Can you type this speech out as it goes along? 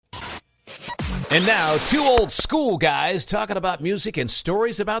And now, two old school guys talking about music and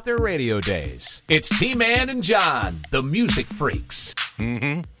stories about their radio days. It's T-Man and John, the Music Freaks.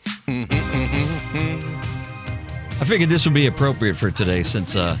 I figured this would be appropriate for today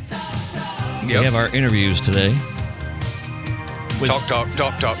since we have our interviews today. Talk.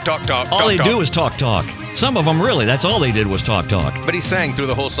 All they do is talk. Some of them, really, that's all they did was talk. But he sang through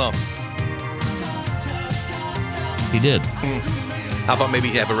the whole song. He did. How about maybe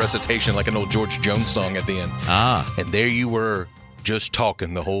have a recitation like an old George Jones song at the end? And there you were, just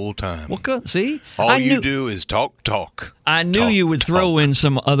talking the whole time. Well, good. See? All you do is talk. I knew you would throw in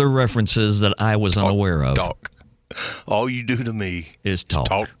some other references that I was unaware of. Talk. All you do to me is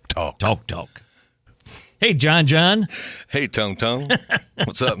talk. Talk. Hey, John. Hey, Tone.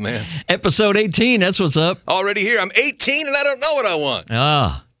 What's up, man? Episode 18, that's what's up. Already here. I'm 18 and I don't know what I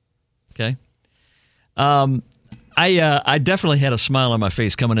want. Okay. I definitely had a smile on my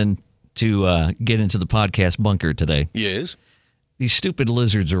face coming in to get into the podcast bunker today. Yes. These stupid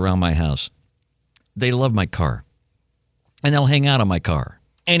lizards around my house, they love my car. And they'll hang out on my car.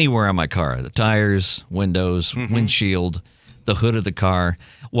 Anywhere on my car. The tires, windows, windshield, the hood of the car.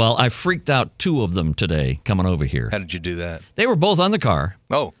 Well, I freaked out two of them today coming over here. How did you do that? They were both on the car.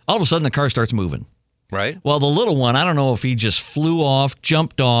 Oh. All of a sudden, the car starts moving. Right. Well, the little one, I don't know if he just flew off,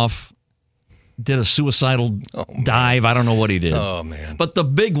 jumped off, did a suicidal dive. I don't know what he did. Oh, man. But the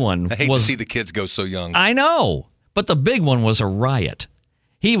big one I hate to see the kids go so young. I know. But the big one was a riot.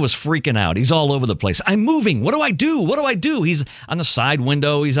 He was freaking out. He's all over the place. I'm moving. What do I do? He's on the side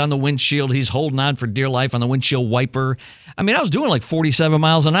window. He's on the windshield. He's holding on for dear life on the windshield wiper. I mean, I was doing like 47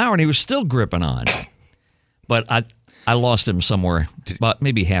 miles an hour, and he was still gripping on. But I lost him somewhere, about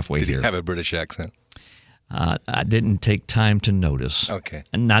maybe halfway here. Did he have a British accent? I didn't take time to notice. Okay.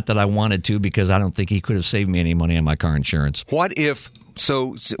 And not that I wanted to, because I don't think he could have saved me any money on my car insurance. What if,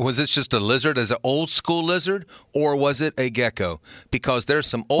 so was this just a lizard, as an old school lizard, or was it a gecko? Because there's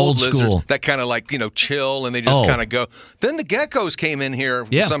some old lizards that kind of like, chill and they just kind of go. Then the geckos came in here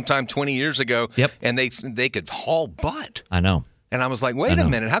sometime 20 years ago, and they could haul butt. I know. And I was like, wait a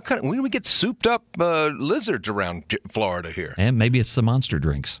minute, when do we get souped up lizards around Florida here? And maybe it's the monster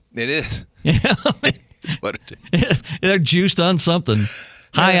drinks. It is. Yeah. That's what it is. They're juiced on something.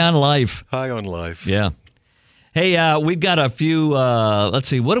 High on life. High on life. Yeah. Hey, we've got a few, let's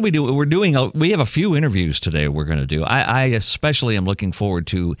see, what do we do? We have a few interviews today we're going to do. I especially am looking forward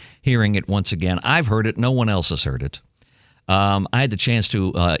to hearing it once again. I've heard it. No one else has heard it. I had the chance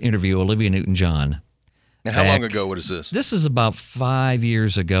to interview Olivia Newton-John. And how long ago? What is this? This is about 5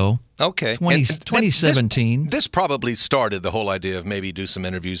 years ago. Okay. 2017. This probably started the whole idea of maybe do some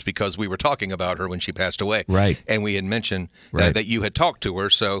interviews because we were talking about her when she passed away. Right. And we had mentioned that you had talked to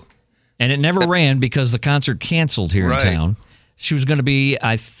her, so. And it never ran because the concert canceled here in town. She was going to be,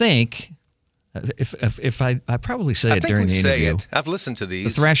 I think, if I probably say it during the interview. I think we say it. I've listened to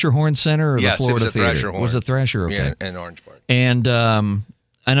these. The Thrasher Horn Center or the Florida Theater? Yes, it was the Thrasher Horn. Was the Thrasher? Okay. Yeah, in Orange Park.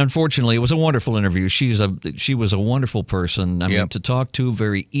 And unfortunately, it was a wonderful interview. She was a wonderful person. I mean, to talk to,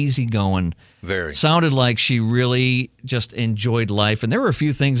 very easy-going. Very. Sounded like she really just enjoyed life. And there were a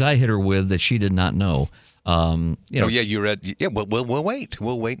few things I hit her with that she did not know. You read. Yeah, we'll wait.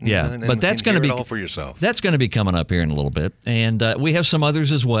 We'll wait. But that's going to be all for yourself. That's going to be coming up here in a little bit, and we have some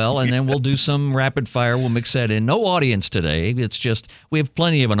others as well. And then we'll do some rapid fire. We'll mix that in. No audience today. It's just we have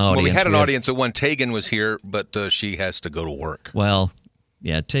plenty of an audience. Well, we had an audience at one. Tegan was here, but she has to go to work. Well.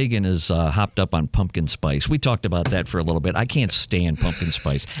 Yeah, Tegan is hopped up on pumpkin spice. We talked about that for a little bit. I can't stand pumpkin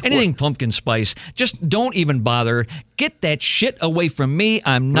spice. Anything pumpkin spice, just don't even bother. Get that shit away from me.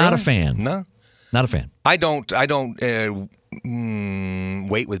 I'm not a fan. No? Not a fan. I don't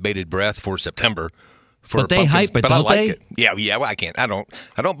wait with bated breath for September. But they hype it, but don't I like they? it. Yeah, well, I can't. I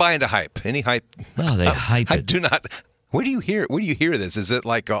don't buy into hype. Any hype. No, they hype it. I do not. Where do you hear this? Is it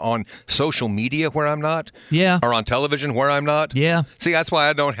like on social media where I'm not? Yeah. Or on television where I'm not? Yeah. See, that's why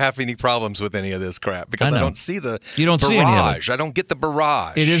I don't have any problems with any of this crap because I don't see the barrage. See any of it. I don't get the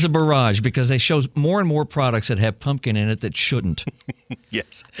barrage. It is a barrage because they show more and more products that have pumpkin in it that shouldn't.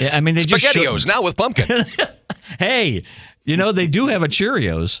 Yes. Yeah, I mean, they just SpaghettiOs now with pumpkin. Hey, they do have a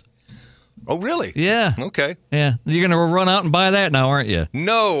Cheerios. Oh, really? Yeah. Okay. Yeah. You're going to run out and buy that now, aren't you?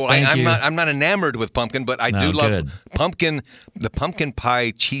 No, I'm not enamored with pumpkin, but I do love pumpkin, the pumpkin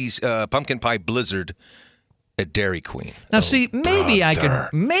pie cheese, pumpkin pie blizzard at Dairy Queen. Now, see, maybe I could,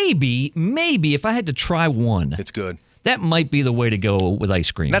 maybe if I had to try one. It's good. That might be the way to go with ice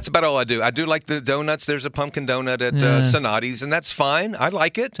cream. That's about all I do. I do like the donuts. There's a pumpkin donut at Sonati's, and that's fine. I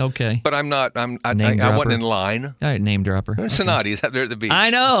like it. Okay. But I wasn't in line. All right, name dropper. Sonati's, they're at the beach. I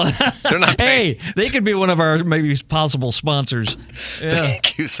know. They're not paying. Hey, they could be one of our maybe possible sponsors. Yeah.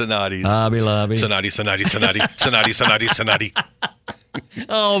 Thank you, Sonati's. Lobby. Sonati.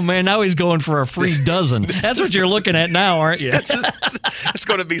 Oh, man, now he's going for a free dozen. That's what you're looking at now, aren't you? It's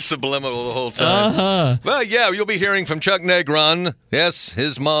going to be subliminal the whole time. Well, yeah, you'll be hearing from Chuck Negron, yes,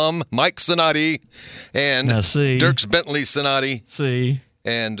 his mom, Mike Sonati, and Dierks Bentley Sonati.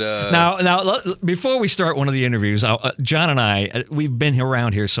 And now, before we start one of the interviews, John and I, we've been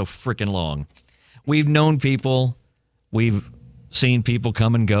around here so freaking long. We've known people. We've seen people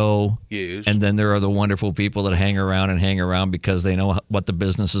come and go. Yes. And then there are the wonderful people that hang around because they know what the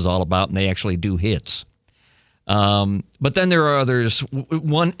business is all about and they actually do hits. But then there are others.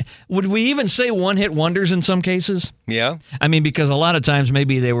 Would we even say one-hit wonders in some cases? Yeah. I mean, because a lot of times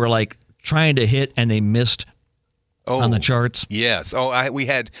maybe they were like trying to hit and they missed on the charts. Yes. We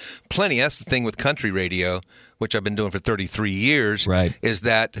had plenty. That's the thing with country radio, which I've been doing for 33 years, right, is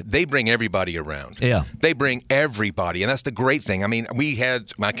that they bring everybody around. Yeah. They bring everybody, and that's the great thing. I mean, I'm trying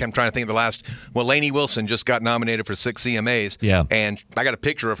to think of the last, Lainey Wilson just got nominated for 6 CMAs. Yeah. And I got a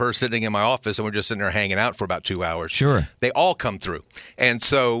picture of her sitting in my office, and we're just sitting there hanging out for about 2 hours. Sure. They all come through. And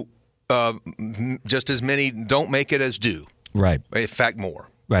so just as many don't make it as do. Right. In fact, more.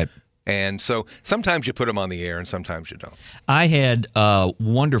 Right. And so sometimes you put them on the air and sometimes you don't. I had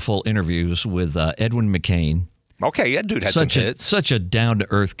wonderful interviews with Edwin McCain. Okay, that dude had some hits. Such a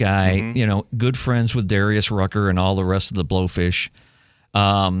down-to-earth guy, good friends with Darius Rucker and all the rest of the Blowfish.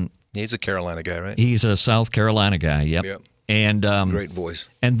 He's a Carolina guy, right? He's a South Carolina guy, yep. And great voice.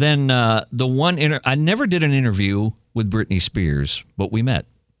 And then the one I never did an interview with Britney Spears, but we met.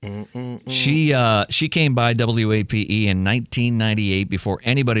 She came by WAPE in 1998 before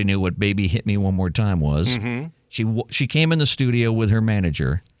anybody knew what Baby Hit Me One More Time was. Mm-hmm. She came in the studio with her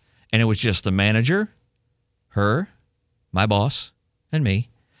manager, and it was just the manager, her, my boss, and me.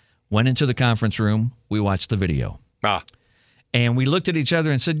 Went into the conference room. We watched the video. And we looked at each other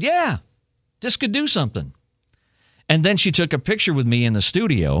and said, yeah, this could do something. And then she took a picture with me in the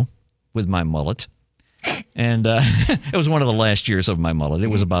studio with my mullet. And it was one of the last years of my mullet. It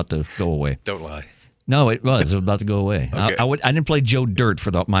was about to go away. Don't lie. No, it was. It was about to go away. Okay. I didn't play Joe Dirt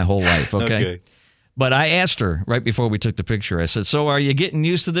for my whole life, okay? But I asked her right before we took the picture, I said, so are you getting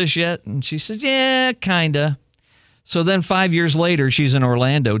used to this yet? And she said, yeah, kind of. So then 5 years later, she's in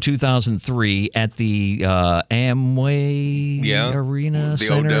Orlando, 2003, at the Amway Arena the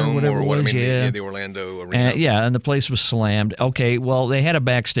Center, O-Dome, whatever or what it was. I mean, the Orlando Arena. And the place was slammed. Okay, well, they had a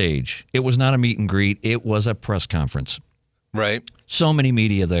backstage. It was not a meet and greet. It was a press conference. Right. So many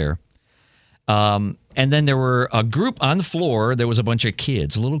media there. And then there were a group on the floor. There was a bunch of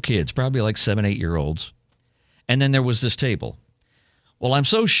kids, little kids, probably like 7, 8-year-olds. And then there was this table. Well, I'm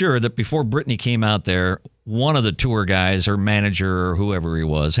so sure that before Britney came out there, one of the tour guys or manager or whoever he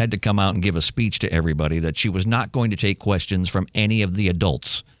was had to come out and give a speech to everybody that she was not going to take questions from any of the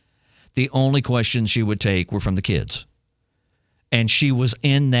adults. The only questions she would take were from the kids. And she was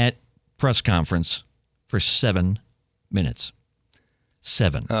in that press conference for 7 minutes.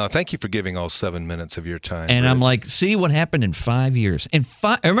 7. Thank you for giving all 7 minutes of your time. And Britt. I'm like, see what happened in 5 years.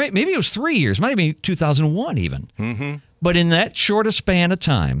 Or maybe it was 3 years. Might be 2001 even. Mm-hmm. But in that shortest span of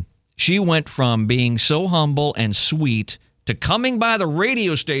time, she went from being so humble and sweet to coming by the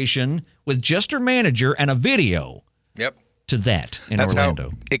radio station with just her manager and a video. Yep. To that in That's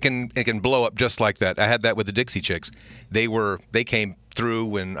Orlando. How it can blow up just like that. I had that with the Dixie Chicks. They came through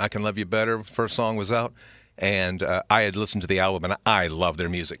when I Can Love You Better first song was out. And I had listened to the album, and I loved their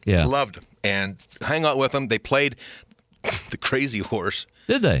music. Yeah. Loved them. And hang out with them. They played the Crazy Horse.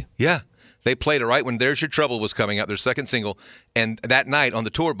 Did they? Yeah. They played it right when There's Your Trouble was coming out, their second single. And that night on the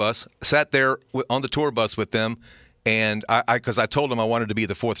tour bus, sat there on the tour bus with them. And because I told them I wanted to be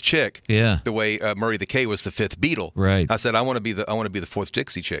the fourth chick. Yeah. The way Murray the K was the fifth Beatle. Right. I said I want to be the fourth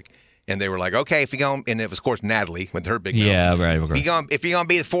Dixie chick. And they were like, okay, if you're going, and it was, of course, Natalie with her big mouth. Yeah, right. If you're going to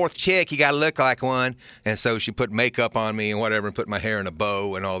be the fourth chick, you got to look like one. And so she put makeup on me and whatever, and put my hair in a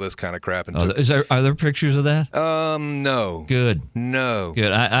bow and all this kind of crap. And are there pictures of that? No. Good. No.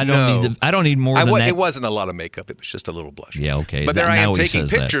 Good. I don't need more than that. It wasn't a lot of makeup. It was just a little blush. Yeah, okay. But there I am taking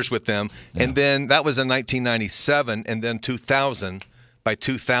pictures with them. Yeah. And then that was in 1997, and then 2000. By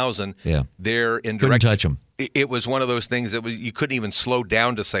 2000, they're in direct. Couldn't touch them. It was one of those things that you couldn't even slow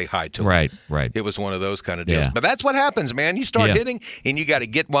down to say hi to them. Right. It was one of those kind of deals. Yeah. But that's what happens, man. You start hitting, and you got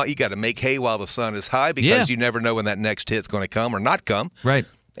to make hay while the sun is high because you never know when that next hit's going to come or not come. Right.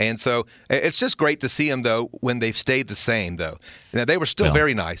 And so it's just great to see them, though, when they've stayed the same, though. Now, they were still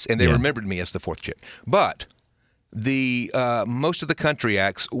very nice, and they remembered me as the fourth chick. But the most of the country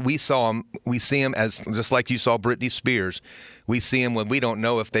acts, we see them as, just like you saw Britney Spears, we see them when we don't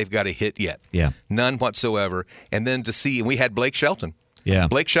know if they've got a hit yet. Yeah. None whatsoever. And then to see, and we had Blake Shelton. Yeah.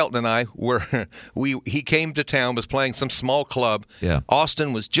 Blake Shelton and I he came to town, was playing some small club. Yeah.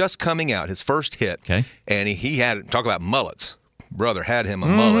 Austin was just coming out, his first hit. Okay. And he had, talk about mullets. Brother had him a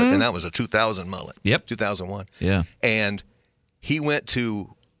mullet, and that was a 2000 mullet. Yep. 2001. Yeah. And he went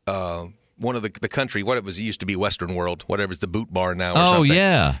to one of the country, what it was, it used to be Western World, whatever's the Boot Bar now or something. Oh,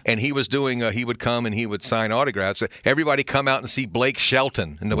 yeah. And he was doing, he would come and he would sign autographs. Everybody come out and see Blake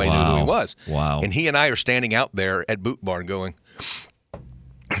Shelton, and nobody knew who he was. Wow. And he and I are standing out there at Boot Bar and going,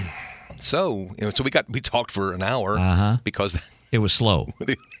 so we talked for an hour because it was slow.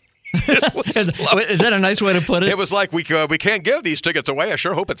 It was slow. Is that a nice way to put it? It was like we can't give these tickets away. I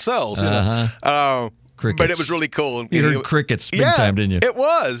sure hope it sells. Crickets. But it was really cool. You heard crickets big time, didn't you? It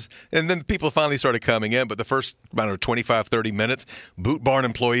was. And then people finally started coming in. But the first, 25, 30 minutes, Boot Barn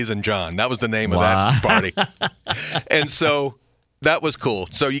Employees and John. That was the name of that party. And so that was cool.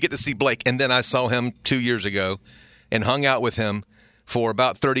 So you get to see Blake. And then I saw him 2 years ago and hung out with him for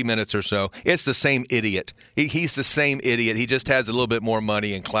about 30 minutes or so. It's the same idiot. He's the same idiot. He just has a little bit more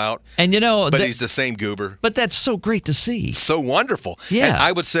money and clout. And but he's the same goober. But that's so great to see. It's so wonderful. Yeah. And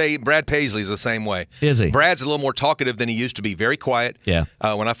I would say Brad Paisley's the same way. Is he? Brad's a little more talkative than he used to be. Very quiet. Yeah.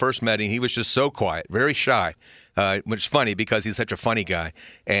 When I first met him, he was just so quiet, very shy, which is funny because he's such a funny guy.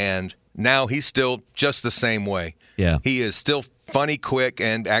 And now he's still just the same way. Yeah. He is still funny, quick,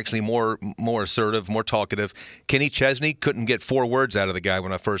 and actually more assertive, more talkative. Kenny Chesney couldn't get 4 words out of the guy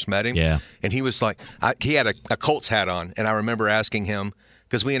when I first met him. Yeah. And he was like, he had a Colts hat on, and I remember asking him,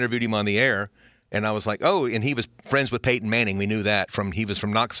 because we interviewed him on the air, and I was like, oh, and he was friends with Peyton Manning. We knew that he was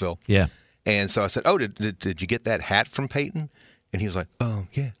from Knoxville. Yeah. And so I said, oh, did you get that hat from Peyton? And he was like,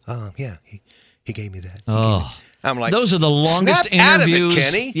 yeah, he gave me that. Oh. I'm like, those are the longest snap out interviews. of it,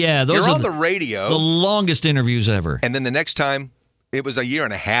 Kenny. Yeah, those You're are on the radio. The longest interviews ever. And then the next time, it was a year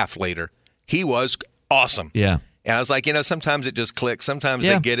and a half later, he was awesome. Yeah. And I was like, sometimes it just clicks. Sometimes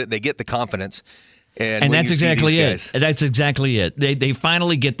they get it. They get the confidence. And that's exactly it. That's exactly it. They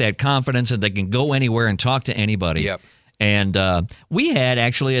finally get that confidence that they can go anywhere and talk to anybody. Yep. And we had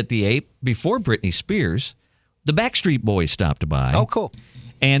actually at the Ape, before Britney Spears, the Backstreet Boys stopped by. Oh, cool.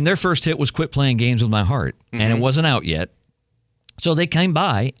 And their first hit was Quit Playing Games With My Heart. Mm-hmm. And it wasn't out yet. So they came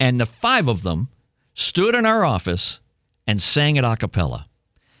by, and the 5 of them stood in our office and sang it a cappella.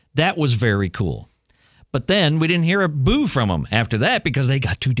 That was very cool. But then we didn't hear a boo from them after that because they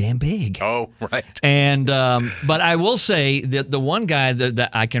got too damn big. Oh, right. And but I will say that the one guy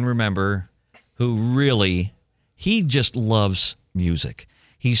that I can remember who really, he just loves music.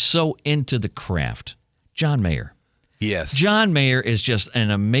 He's so into the craft. John Mayer. Yes. John Mayer is just an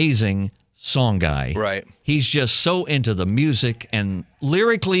amazing song guy. Right. He's just so into the music, and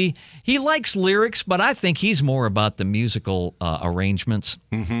lyrically, he likes lyrics, but I think he's more about the musical arrangements.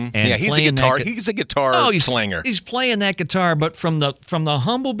 Mm-hmm. And yeah, he's a guitar slinger. He's playing that guitar, but from the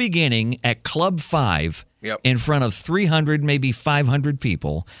humble beginning at Club 5 in front of 300, maybe 500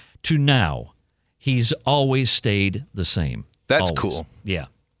 people, to now, he's always stayed the same. That's always. Cool. Yeah.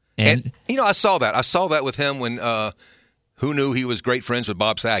 And I saw that. I saw that with him when who knew he was great friends with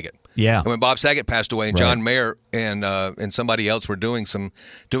Bob Saget. Yeah. And when Bob Saget passed away, and John Mayer and somebody else were doing some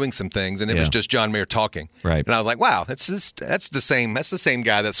things, and it was just John Mayer talking. Right. And I was like, wow, that's the same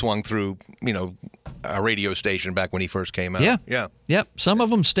guy that swung through, a radio station back when he first came out. Yeah. Yeah. Yep. Some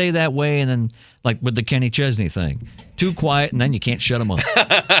of them stay that way, and then like with the Kenny Chesney thing, too quiet, and then you can't shut them up.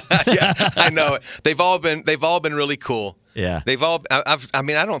 Yeah, I know it. They've all been really cool. Yeah. They've all, I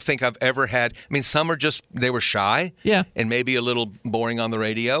don't think I've ever had, some are they were shy. Yeah. And maybe a little boring on the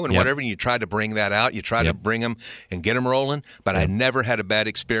radio and whatever. And you try to bring that out. You try to bring them and get them rolling. But I never had a bad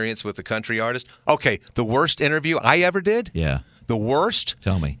experience with a country artist. Okay. The worst interview I ever did. Yeah. The worst.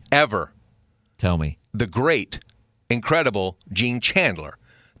 Tell me. Ever. Tell me. The great, incredible Gene Chandler,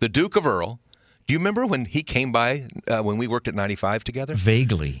 the Duke of Earl. Do you remember when he came by when we worked at 95 together?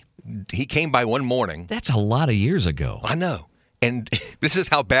 Vaguely. He came by one morning. That's a lot of years ago. I know. And this is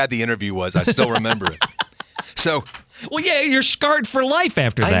how bad the interview was. I still remember it. So. Well, yeah, you're scarred for life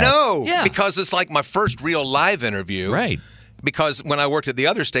after that. I know. Yeah. Because it's like my first real live interview. Right. Because when I worked at the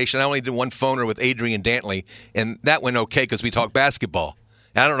other station, I only did one phoner with Adrian Dantley, and that went okay because we talked basketball.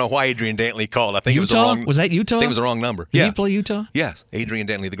 I don't know why Adrian Dantley called. I think Utah? It was the wrong. Was that Utah? I think it was the wrong number. Did he play Utah? Yes, Adrian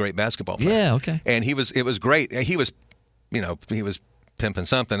Dantley, the great basketball player. Yeah, okay. And he was. It was great. He was, he was pimping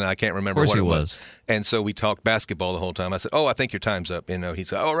something, and I can't remember what it was. And so we talked basketball the whole time. I said, I think your time's up. He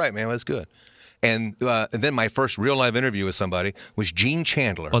said, all right, man, that's good. And then my first real live interview with somebody was Gene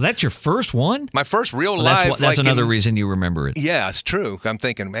Chandler. Oh, that's your first one? My first real live. That's another reason you remember it. Yeah, it's true. I'm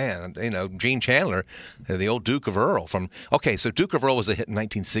thinking, man, Gene Chandler, the old Duke of Earl so Duke of Earl was a hit in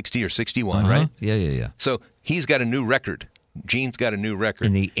 1960 or 61, right? Yeah. So he's got a new record. Gene's got a new record.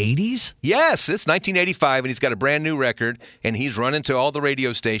 In the 80s? Yes, it's 1985, and he's got a brand new record, and he's running to all the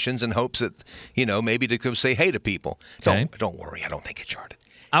radio stations in hopes that, maybe to go say hey to people. Okay. Don't worry, I don't think it charted.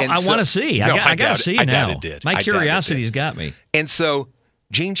 I want to see. No, I got to see it now. I doubt it did. My curiosity's got me. And so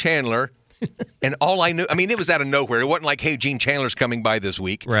Gene Chandler, and all I knew, it was out of nowhere. It wasn't like, hey, Gene Chandler's coming by this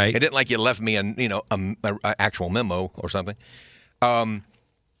week. Right. It didn't like you left me an actual memo or something.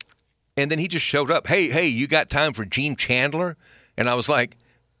 And then he just showed up. Hey, you got time for Gene Chandler? And I was like,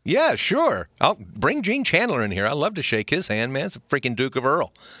 yeah, sure. I'll bring Gene Chandler in here. I'd love to shake his hand, man. It's the freaking Duke of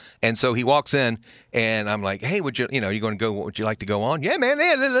Earl. And so he walks in, and I'm like, hey, would you like to go on? Yeah, man,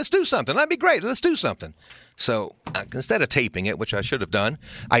 let's do something. That'd be great. Let's do something. So instead of taping it, which I should have done,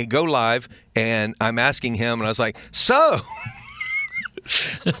 I go live, and I'm asking him, and I was like, so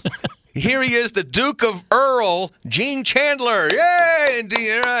here he is, the Duke of Earl, Gene Chandler. Yay!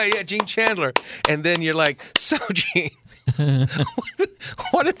 Indeed, right, yeah, Gene Chandler. And then you're like, so, Gene,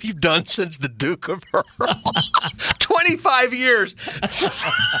 what have you done since the Duke of Earl? 25 years.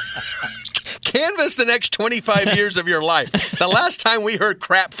 Canvas the next 25 years of your life. The last time we heard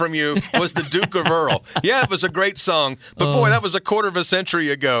crap from you was the Duke of Earl. Yeah, it was a great song, but boy, that was a quarter of a century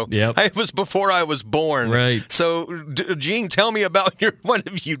ago. Yep. It was before I was born. Right. So, Gene, tell me about what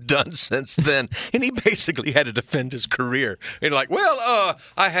have you done since then? And he basically had to defend his career. And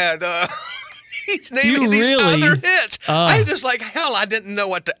I had... He's naming these other hits. I just I didn't know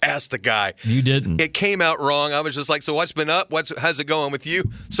what to ask the guy. You didn't. It came out wrong. I was just like, so what's been up? How's it going with you?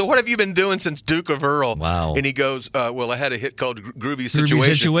 So what have you been doing since Duke of Earl? Wow. And he goes, I had a hit called Groovy Situation. Groovy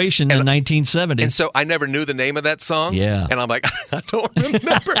Situation in 1970. And so I never knew the name of that song. Yeah. And I'm like, I don't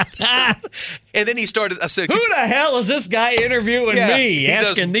remember. And then he started, I said, who the hell is this guy interviewing me,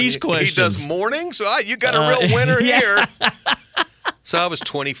 asking these questions? He does mornings? So you got a real winner here. So I was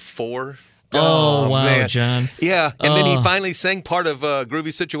 24. Oh, wow, man. John. Yeah, and then he finally sang part of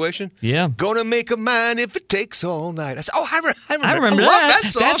Groovy Situation. Yeah. Gonna make a man if it takes all night. I said, I remember love that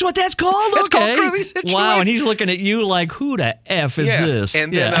song. That's what that's called? It's called Groovy Situation. Wow, and he's looking at you like, who the F is this?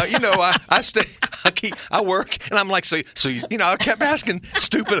 And then, I work, and I'm like, so I kept asking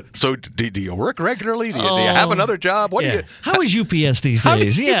stupid, so do you work regularly? Do you have another job? How is UPS these days? How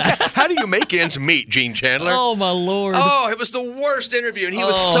do you make ends meet, Gene Chandler? Oh, my Lord. Oh, it was the worst interview, and he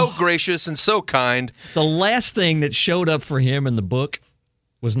was so gracious and so kind. The last thing that showed up for him in the book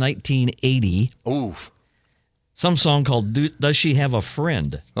was 1980. Oof. Some song called Does She Have a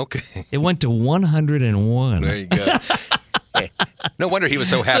Friend? Okay. It went to 101. There you go. No wonder he was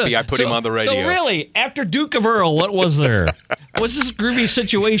so happy I put him on the radio. So really, after Duke of Earl, what was there? What's this Groovy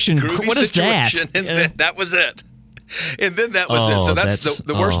Situation? What is that? And that was it. And then that was it. So that's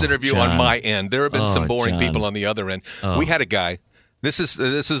the worst interview on my end. There have been some boring people on the other end. We had a guy. This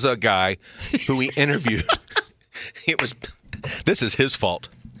is a guy who we interviewed. This is his fault.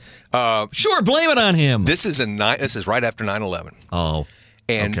 Sure, blame it on him. This is right after 9/11. Oh,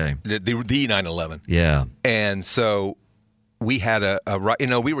 and okay. The 9/11. Yeah. And so we had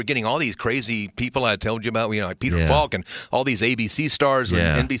we were getting all these crazy people I told you about, like Peter Falk and all these ABC stars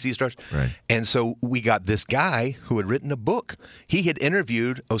and NBC stars. Right. And so we got this guy who had written a book. He had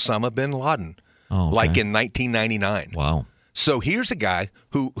interviewed Osama bin Laden, like in 1999. Wow. So here's a guy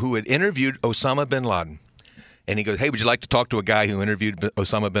who had interviewed Osama bin Laden. And he goes, hey, would you like to talk to a guy who interviewed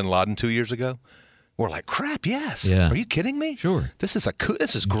Osama bin Laden 2 years ago? We're like, crap, yes. Yeah. Are you kidding me? Sure. This is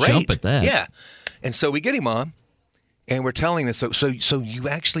great. Jump at that. Yeah. And so we get him on, and we're telling this. So you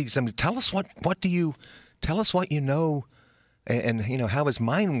actually tell us what you know, and how his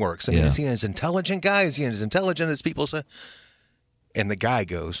mind works. I mean, is he an intelligent guy? Is he as intelligent as people say? And the guy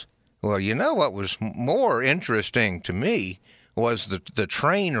goes, well, what was more interesting to me was the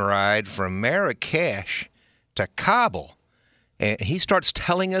train ride from Marrakesh to Kabul. And he starts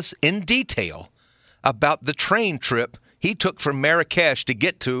telling us in detail about the train trip he took from Marrakesh to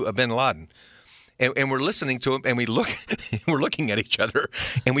get to bin Laden. And we're listening to him, and we're looking at each other,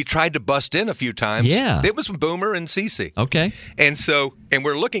 and we tried to bust in a few times. Yeah. It was Boomer and Cece. Okay. And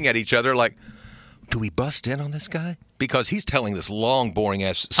we're looking at each other like, do we bust in on this guy? Because he's telling this long,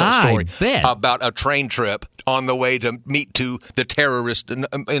 boring-ass story about a train trip on the way to meet the terrorist,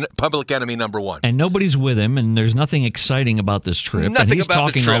 public enemy number one. And nobody's with him, and there's nothing exciting about this trip. Nothing and he's about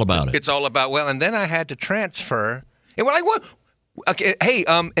talking the trip. All about it. It's all about, and then I had to transfer. And we're like, what? Okay, hey,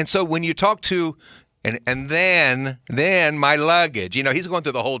 and so when you talk to, and then my luggage, he's going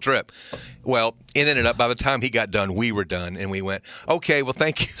through the whole trip. Well, it ended up, by the time he got done, we were done, and we went, okay, well,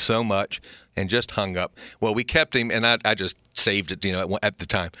 thank you so much, and just hung up. Well, we kept him, and I just saved it, at the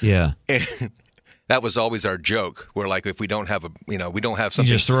time. Yeah. And that was always our joke. We're like, if we don't have we don't have something.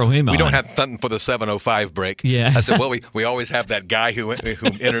 You just throw him on. We don't have something for the 7:05 break. Yeah. I said, well, we always have that guy who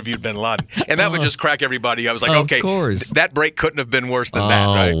interviewed Bin Laden. And that would just crack everybody. I was like, okay, that break couldn't have been worse than that,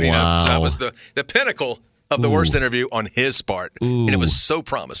 right? Wow. So that was the pinnacle of the worst interview on his part. Ooh. And it was so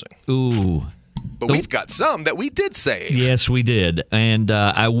promising. Ooh. But we've got some that we did save. Yes, we did. And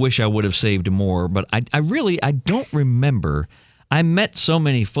I wish I would have saved more. But I don't remember. I met so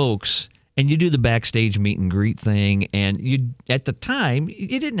many folks. And you do the backstage meet and greet thing, and at the time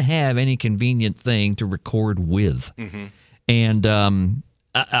you didn't have any convenient thing to record with. Mm-hmm. And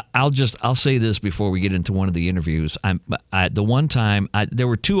I'll say this before we get into one of the interviews. The one time there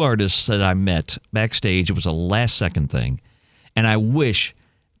were two artists that I met backstage. It was a last second thing, and I wish,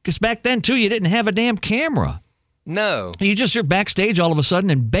 because back then too you didn't have a damn camera. No, you're backstage all of a sudden,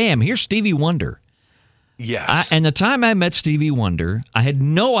 and bam, here's Stevie Wonder. Yes. And the time I met Stevie Wonder, I had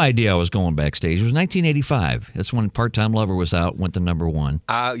no idea I was going backstage. It was 1985. That's when Part-Time Lover was out, went to number one.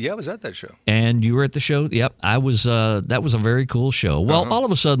 Yeah, I was at that show. And you were at the show? Yep. I was. That was a very cool show. Well, all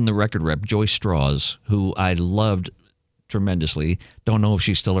of a sudden, the record rep, Joyce Straws, who I loved tremendously, don't know if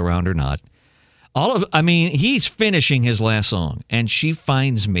she's still around or not. He's finishing his last song, and she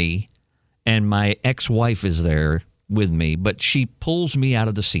finds me, and my ex-wife is there with me, but she pulls me out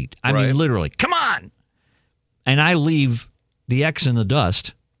of the seat. I mean, literally, come on! And I leave the X in the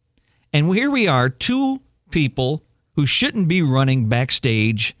dust. And here we are, two people who shouldn't be running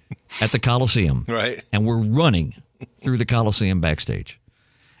backstage at the Coliseum. Right. And we're running through the Coliseum backstage.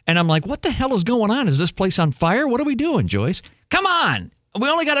 And I'm like, what the hell is going on? Is this place on fire? What are we doing, Joyce? Come on. We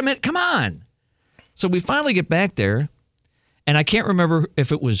only got a minute. Come on. So we finally get back there. And I can't remember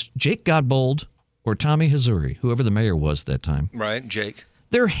if it was Jake Godbold or Tommy Hazouri, whoever the mayor was at that time. Right, Jake.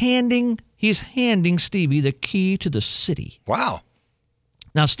 He's handing Stevie the key to the city. Wow.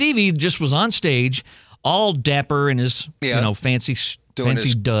 Now, Stevie just was on stage, all dapper in his, fancy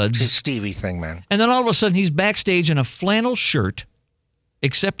duds. His Stevie thing, man. And then all of a sudden, he's backstage in a flannel shirt,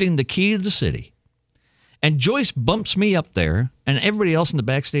 accepting the key to the city. And Joyce bumps me up there, and everybody else in the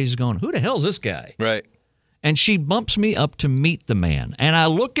backstage is going, who the hell is this guy? Right. And she bumps me up to meet the man. And I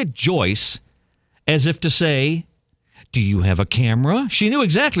look at Joyce as if to say, do you have a camera? She knew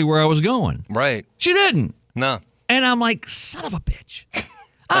exactly where I was going. Right. She didn't. No. And I'm like, son of a bitch.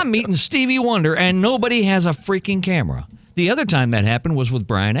 I'm meeting Stevie Wonder, and nobody has a freaking camera. The other time that happened was with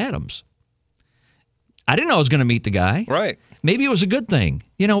Bryan Adams. I didn't know I was going to meet the guy. Right. Maybe it was a good thing.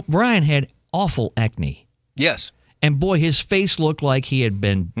 Bryan had awful acne. Yes. And boy, his face looked like he had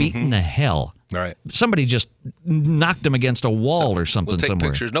been beaten to hell. Right. Somebody just knocked him against a wall or something somewhere. We'll take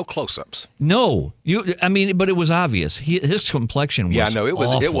pictures, no close-ups. No. But it was obvious. His complexion was it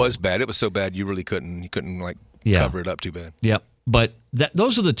was awful. It was bad. It was so bad you really couldn't cover it up too bad. Yep. But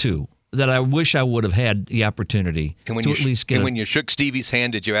those are the two that I wish I would have had the opportunity to at least get. And when you shook Stevie's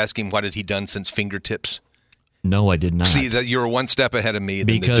hand, did you ask him what had he done since fingertips? No, I did not. See, that you're one step ahead of me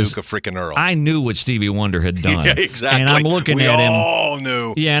than the Duke of freaking Earl. I knew what Stevie Wonder had done. Yeah, exactly. And I'm looking at him. We all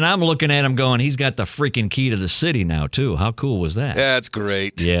knew. Yeah, and I'm looking at him going, he's got the freaking key to the city now, too. How cool was that? That's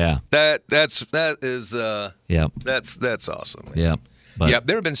great. Yeah. That is Yep. That's awesome. Man. Yep. But,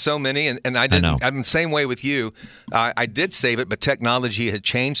 there have been so many, and I didn't. I'm the same way with you. I did save it, but technology had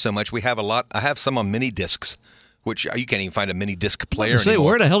changed so much. We have a lot. I have some on mini discs, which you can't even find a mini disc player anymore.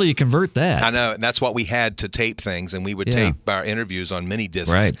 Where the hell do you convert that? I know, and that's what we had to tape things, and we would tape our interviews on mini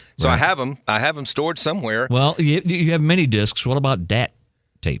discs. Right. So I have them. I have them stored somewhere. Well, you have mini discs. What about DAT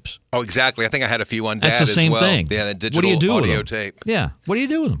tapes? Oh, exactly. I think I had a few on DAT as well. That's the same thing. Yeah, the digital what do you do audio with them? tape. Yeah. What do you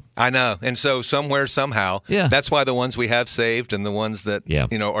do with them? I know. And so somewhere, somehow, that's why the ones we have saved and the ones that,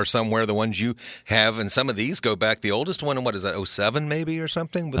 are somewhere, the ones you have, and some of these go back. The oldest one, what is that, 07 maybe or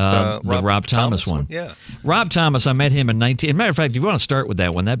something? With the Rob Thomas one. Yeah. Rob Thomas, I met him in 19. As a matter of fact, if you want to start with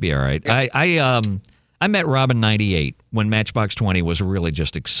that one, that'd be all right. Yeah. I met Rob in 98 when Matchbox 20 was really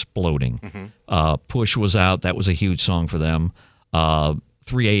just exploding. Mm-hmm. Push was out. That was a huge song for them.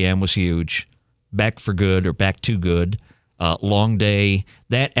 3 a.m. was huge. Back for Good or Back to Good. Long Day.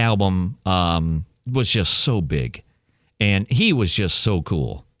 That album was just so big. And he was just so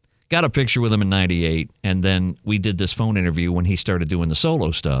cool. Got a picture with him in 98. And then we did this phone interview when he started doing the solo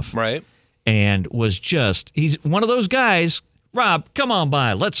stuff. Right. And he's one of those guys, Rob, come on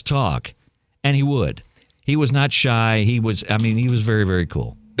by. Let's talk. And he would. He was not shy. He was very, very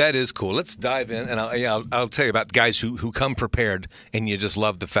cool. That is cool. Let's dive in, and I'll tell you about guys who come prepared, and you just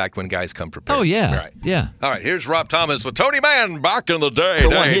love the fact when guys come prepared. Oh, yeah. Right. Yeah. All right, here's Rob Thomas with Tony Mann back in the day.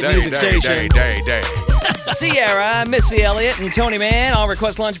 Sierra, Missy Elliott, and Tony Mann. All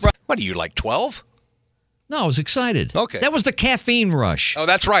request lunch. What are you, like 12? No, I was excited. Okay. That was the caffeine rush. Oh,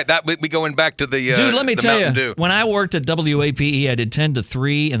 that's right. That we going back to the Dude, let me tell Mountain you, Dew. when I worked at WAPE, I did 10 to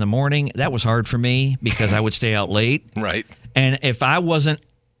 3 in the morning. That was hard for me because I would stay out late. Right. And if I wasn't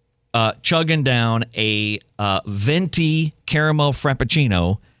chugging down a venti caramel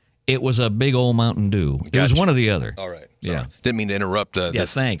frappuccino, it was a big old Mountain Dew. It was one or the other. All right. Sorry. Yeah. Didn't mean to interrupt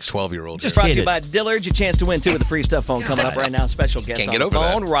this thanks. 12-year-old. Just brought to you by Dillard's. Your chance to win, too, with the free stuff phone coming up right now. Special guest Can't on get the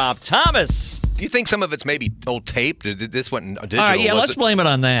over phone, that. Rob Thomas. Do you think some of it's maybe old tape? This wasn't digital, All right, yeah, was let's it? blame it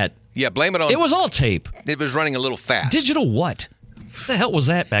on that. Yeah, blame it on... It was all tape. It was running a little fast. Digital what? What the hell was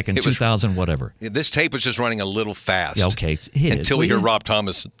that back in 2000 whatever? This tape was just running a little fast. Yeah, okay, hit it. Until we hear Rob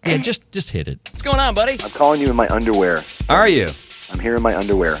Thomas. Yeah, just hit it. What's going on, buddy? I'm calling you in my underwear. Are you? I'm here in my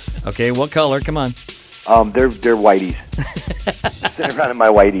underwear. Okay, what color? Come on. They're whiteys. Sitting around in my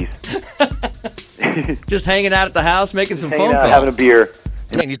whiteys. Just hanging out at the house, making some Hanging phone out, calls. having a beer.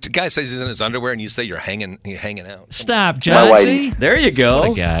 Man, the guy says he's in his underwear, and you say you're hanging out. Stop, My John. whitey. See? There you go.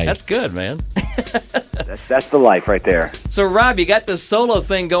 What a guy. That's good, man. That's the life right there. So, Rob, you got this solo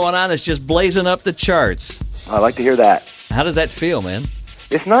thing going on that's just blazing up the charts. I like to hear that. How does that feel, man?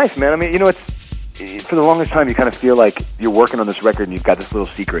 It's nice, man. I mean, it's for the longest time you kind of feel like you're working on this record and you've got this little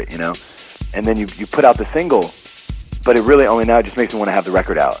secret, and then you put out the single, but it really only now just makes me want to have the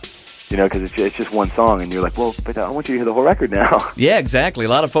record out. Because it's just one song, and you're like, well, but I want you to hear the whole record now. Yeah, exactly. A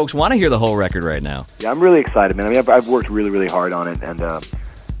lot of folks want to hear the whole record right now. Yeah, I'm really excited, man. I mean, I've worked really, really hard on it, and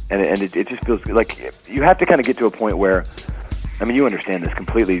it just feels like you have to kind of get to a point where, I mean, you understand this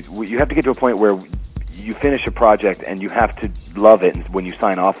completely. You have to get to a point where you finish a project and you have to love it when you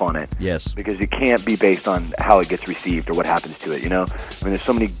sign off on it. Yes. Because it can't be based on how it gets received or what happens to it. I mean, there's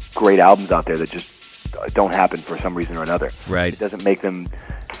so many great albums out there that just don't happen for some reason or another. Right. It doesn't make them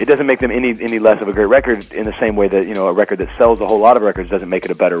any less of a great record in the same way that a record that sells a whole lot of records doesn't make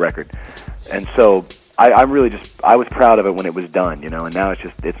it a better record. And so I was proud of it when it was done, and now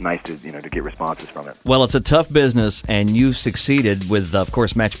it's nice to to get responses from it. Well, it's a tough business, and you've succeeded with, of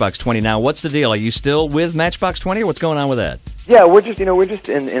course, Matchbox 20. Now, what's the deal? Are you still with Matchbox 20, or what's going on with that? Yeah,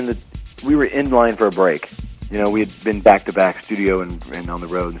 we were in line for a break. We had been back-to-back studio and on the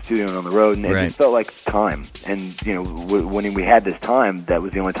road, and it just felt like time. And, when we had this time, that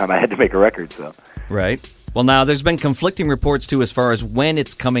was the only time I had to make a record, so. Right. Well, now, there's been conflicting reports, too, as far as when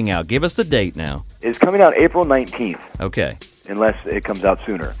it's coming out. Give us the date now. It's coming out April 19th. Okay. Unless it comes out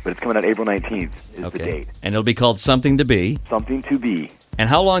sooner. But it's coming out April 19th is the date. And it'll be called Something to Be. Something to Be. And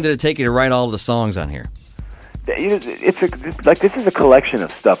how long did it take you to write all of the songs on here? This is a collection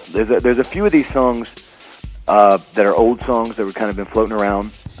of stuff. There's a few of these songs that are old songs that were kind of been floating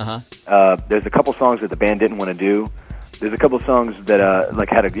around. There's a couple songs that the band didn't want to do. There's a couple songs that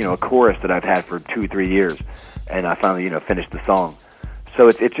had a chorus that I've had for 2-3 years, and I finally finished the song. So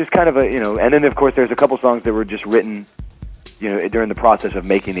it's just kind of a and then of course there's a couple songs that were just written during the process of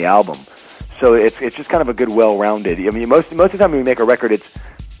making the album. So it's just kind of a good, well-rounded. I mean, most of the time when we make a record,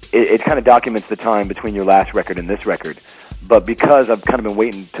 it kind of documents the time between your last record and this record. But because I've kind of been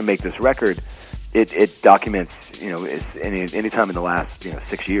waiting to make this record, it documents any time in the last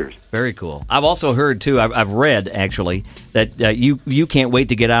 6 years. Very cool. I've also heard too. I've read actually that you can't wait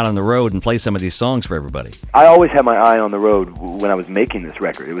to get out on the road and play some of these songs for everybody. I always had my eye on the road when I was making this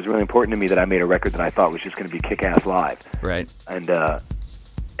record. It was really important to me that I made a record that I thought was just going to be kick-ass live. Right. And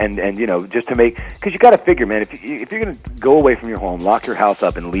just to make, because you got to figure, man, if you're going to go away from your home, lock your house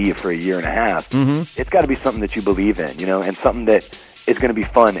up, and leave for a year and a half, it's got to be something that you believe in, and something that is going to be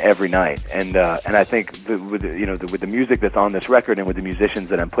fun every night. And I think with the music that's on this record and with the musicians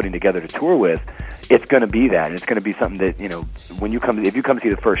that I'm putting together to tour with, it's going to be that. And it's going to be something that if you come see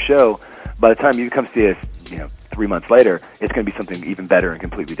the first show, by the time you come see us 3 months later, it's going to be something even better and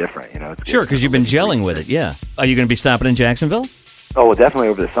completely different. Sure, because you've been gelling with it. Yeah. Are you going to be stopping in Jacksonville? Oh, well, definitely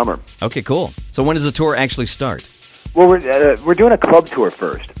over the summer. Okay, cool. So when does the tour actually start? Well, we're doing a club tour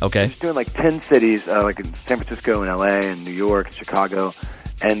first. Okay. We're just doing like 10 cities, like in San Francisco and L.A. and New York and Chicago,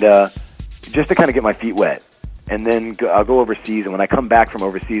 and just to kind of get my feet wet. And then I'll go overseas, and when I come back from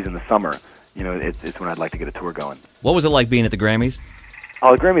overseas in the summer, it's when I'd like to get a tour going. What was it like being at the Grammys?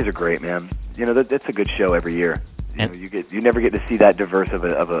 Oh, the Grammys are great, man. That's a good show every year. You never get to see that diverse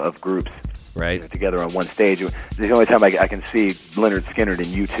of groups. Right. Together on one stage. The only time I can see Leonard Skinner and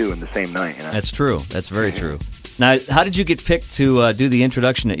U2 in the same night. That's true. That's very true. Now, how did you get picked to do the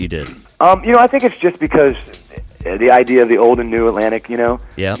introduction that you did? I think it's just because the idea of the old and new Atlantic, you know?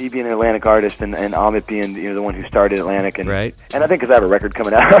 Yeah. Me being an Atlantic artist and Amit being, you know, the one who started Atlantic. And, right. And I think because I have a record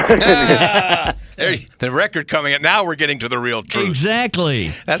coming out. The record coming out. Now we're getting to the real truth. Exactly.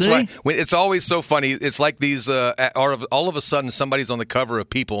 That's why it's always so funny. It's like these, all of a sudden somebody's on the cover of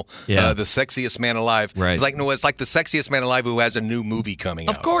People, the sexiest man alive. Right. It's like, no, it's like the sexiest man alive who has a new movie coming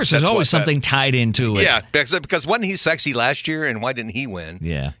out. Of course, there's always something tied into it. Yeah, because wasn't he sexy last year, and why didn't he win?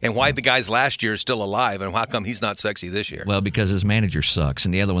 Yeah. And why the guys last year are still alive, and how come he's not sexy this year? Well, because his manager sucks,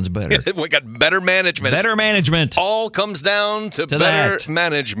 and the other one's better. We got better management. Better management. All comes down to better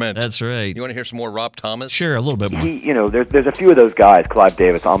management. That's right. You want to hear some more Rob Thomas? Sure, a little bit more. You know, there's a few of those guys, Clive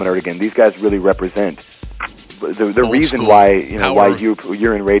Davis, Ahmet Ertegun. These guys really represent the reason why, you know, why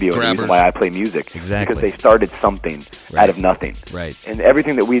you're in radio, and the reason why I play music. Exactly. Because they started something out of nothing. Right. And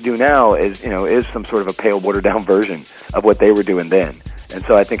everything that we do now is, you know, is some sort of a pale, watered down version of what they were doing then. And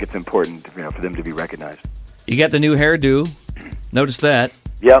so I think it's important, you know, for them to be recognized. You got the new hairdo. Notice that.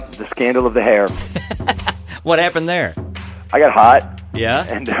 Yep, the scandal of the hair. What happened there? I got hot. Yeah?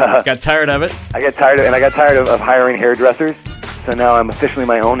 And got tired of it? I got tired of hiring hairdressers. So now I'm officially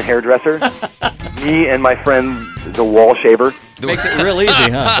my own hairdresser. Me and my friend, the wall shaver. Makes it real easy, huh?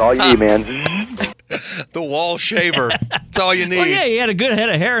 That's all you need, man. The wall shaver. That's all you need. Well, yeah, he had a good head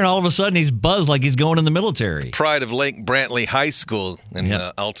of hair, and all of a sudden he's buzzed like he's going in the military. Pride of Lake Brantley High School in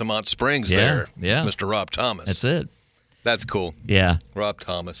Altamont Springs there. Yeah. Mr. Rob Thomas. That's it. That's cool. Yeah. Rob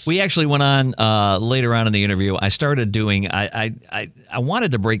Thomas. We actually went on later on in the interview. I started doing, I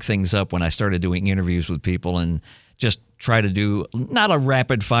wanted to break things up when I started doing interviews with people and just try to do not a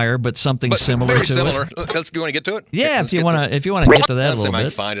rapid fire, but something similar very to similar. it. Do you want to get to it? Yeah, if you want to get to that a little I bit.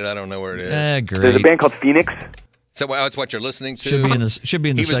 might find it. I don't know where it is. Great. There's a band called Phoenix. So that's what you're listening to? Should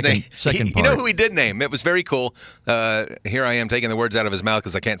be in the second part. You know who he did name? It was very cool. Here I am taking the words out of his mouth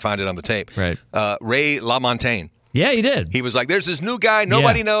because I can't find it on the tape. Right. Ray LaMontagne. Yeah, he did. He was like, there's this new guy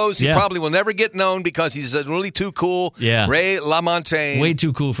nobody knows. He probably will never get known because he's really too cool. Yeah. Ray LaMontagne. Way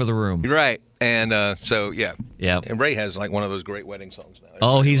too cool for the room. Right. And yeah. Yeah. And Ray has like one of those great wedding songs now.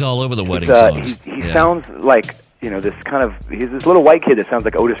 Oh, he's all over the wedding songs. He sounds like, you know, this kind of, he's this little white kid that sounds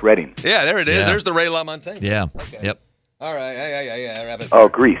like Otis Redding. Yeah, there it is. Yeah. There's the Ray LaMontagne. Yeah. Okay. Yep. All right. Yeah. Rapid Oh,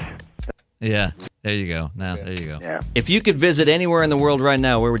 Grease. Yeah. There you go. There you go. Yeah. If you could visit anywhere in the world right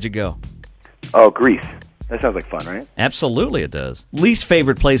now, where would you go? Oh, Grease. That sounds like fun, right? Absolutely, it does. Least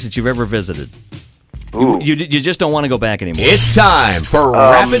favorite place that you've ever visited? Ooh. You just don't want to go back anymore. It's time for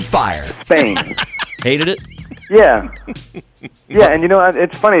Rapid Fire. Spain. Hated it? Yeah. Yeah, and you know,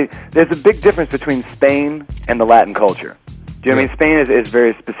 it's funny. There's a big difference between Spain and the Latin culture. Do you know what I mean? Spain is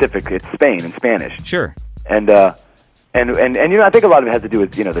very specific. It's Spain in Spanish. Sure. And you know, I think a lot of it has to do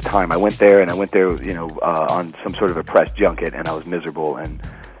with, you know, the time. I went there, you know, on some sort of a press junket, and I was miserable. And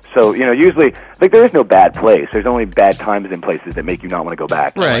so, you know, usually, like, there is no bad place. There's only bad times in places that make you not want to go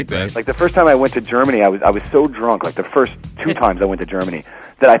back. Right. Like the first time I went to Germany, I was so drunk. Like the first 2 times I went to Germany,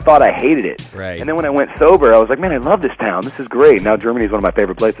 that I thought I hated it. Right. And then when I went sober, I was like, man, I love this town. This is great. Now Germany is one of my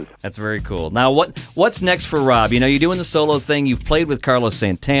favorite places. That's very cool. Now, what's next for Rob? You know, you're doing the solo thing. You've played with Carlos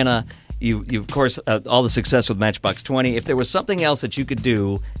Santana. You of course, all the success with Matchbox 20. If there was something else that you could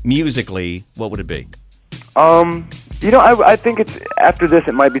do musically, what would it be? You know, I think it's after this,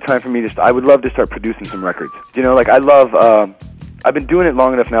 it might be time for me I would love to start producing some records. You know, like I love. I've been doing it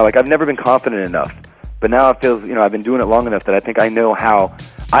long enough now. Like I've never been confident enough, but now it feels. You know, I've been doing it long enough that I think I know how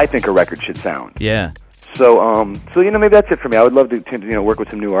I think a record should sound. Yeah. So, you know, maybe that's it for me. I would love to you know, work with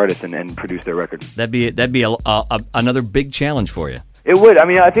some new artists and produce their record. That'd be another big challenge for you. It would. I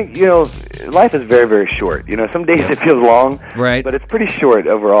mean, I think, you know, life is very, very short. You know, some days it feels long, right? But it's pretty short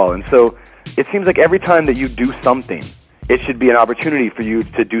overall. And so it seems like every time that you do something, it should be an opportunity for you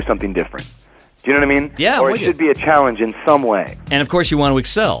to do something different. Do you know what I mean? Yeah. Or it should be a challenge in some way. And, of course, you want to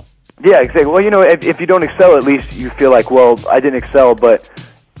excel. Yeah, exactly. Well, you know, if you don't excel, at least you feel like, well, I didn't excel, but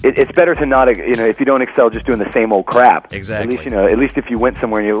it's better to not, you know, if you don't excel just doing the same old crap. Exactly. At least if you went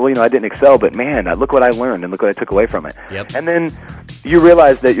somewhere and you, well, you know, I didn't excel, but man, look what I learned and look what I took away from it. Yep. And then you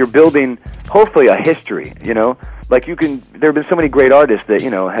realize that you're building, hopefully, a history, you know? Like there have been so many great artists that,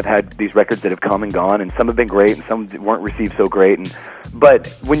 you know, have had these records that have come and gone, and some have been great and some weren't received so great. But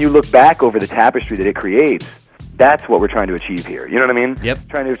when you look back over the tapestry that it creates, that's what we're trying to achieve here. You know what I mean? Yep.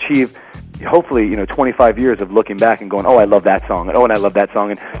 Trying to achieve, hopefully, you know, 25 years of looking back and going, oh, I love that song, and oh, and I love that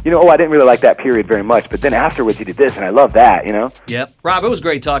song, and, you know, oh, I didn't really like that period very much, but then afterwards he did this, and I love that, you know? Yep. Rob, it was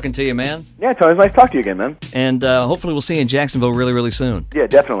great talking to you, man. Yeah, Tony, it was nice talking to you again, man. And hopefully we'll see you in Jacksonville really, really soon. Yeah,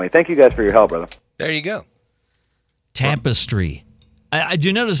 definitely. Thank you guys for your help, brother. There you go. Tapestry. Did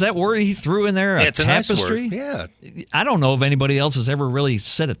you notice that word he threw in there? It's a tapestry? nice word. Yeah. I don't know if anybody else has ever really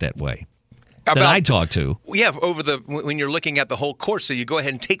said it that way. that I talk to. Yeah, when you're looking at the whole course, so you go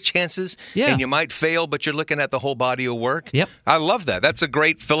ahead and take chances, and you might fail, but you're looking at the whole body of work. Yep. I love that. That's a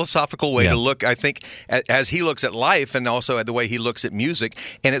great philosophical way to look, I think, as he looks at life and also at the way he looks at music.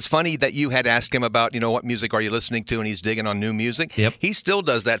 And it's funny that you had asked him about, what music are you listening to, and he's digging on new music. Yep. He still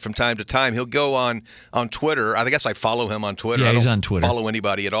does that from time to time. He'll go on Twitter. I guess I follow him on Twitter. Yeah, I don't he's on Twitter. follow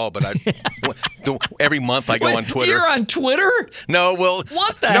anybody at all, but every month I go on Twitter. You're on Twitter? No, well,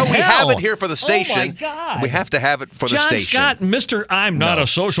 what the no, hell? we have it here for the station. Oh my God. We have to have it for the station. John Scott, Mr. I'm not a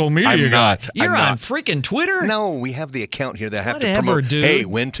social media guy. You're on freaking Twitter? No, we have the account here that I have Whatever, to promote. dude. Hey,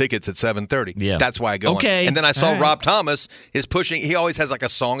 win tickets at 7:30. Yeah. That's why I go on. And then I saw Rob Thomas is pushing. He always has like a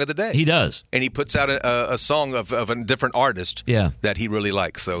song of the day. He does. And he puts out a song of a different artist that he really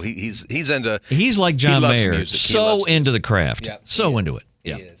likes. So he's into. He's like John Mayer. Music. So into the craft. Yeah, so into it.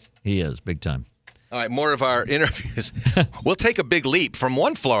 Yeah. He is. Big time. All right, more of our interviews. We'll take a big leap from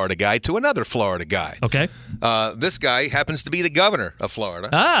one Florida guy to another Florida guy. Okay. This guy happens to be the governor of Florida.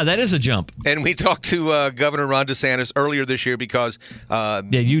 Ah, that is a jump. And we talked to Governor Ron DeSantis earlier this year because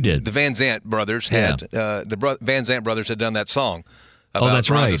you did. The Van Zandt brothers had Van Zandt brothers had done that song about that's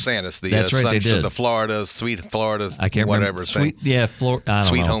Ron right. DeSantis, the did. The Florida, sweet Florida, I can't whatever remember. thing.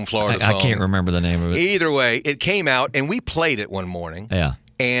 Sweet Home Florida song. I can't remember the name of it. Either way, it came out, and we played it one morning. Yeah.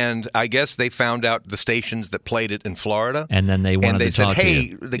 And I guess they found out the stations that played it in Florida. And then they wanted to talk to you. And they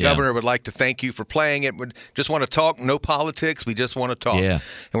said, hey, the governor would like to thank you for playing it. We just want to talk. No politics. We just want to talk. Yeah.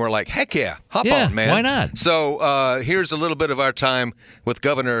 And we're like, heck yeah. Hop on, man. Why not? So here's a little bit of our time with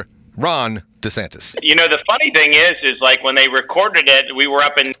Governor Ron DeSantis. The funny thing is like when they recorded it, we were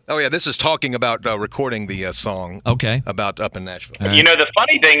up in... Oh, yeah, this is talking about recording the song about up in Nashville. Right. The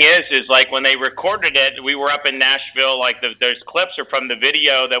funny thing is like when they recorded it, we were up in Nashville. Like those clips are from the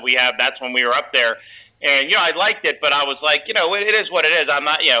video that we have. That's when we were up there. And, I liked it, but I was like, it is what it is. I'm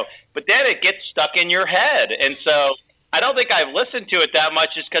not, but then it gets stuck in your head. And so... I don't think I've listened to it that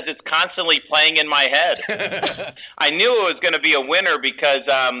much just because it's constantly playing in my head. I knew it was going to be a winner because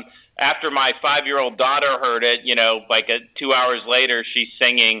after my 5-year-old daughter heard it, 2 hours later, she's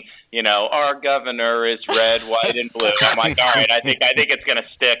singing, our governor is red, white, and blue. I'm like, all right, I think it's going to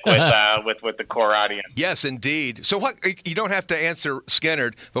stick with the core audience. Yes, indeed. So what? You don't have to answer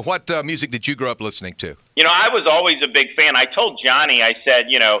Skennard, but what music did you grow up listening to? I was always a big fan. I told Johnny, I said,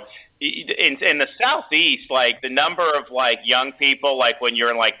 in the Southeast, like the number of like young people, like when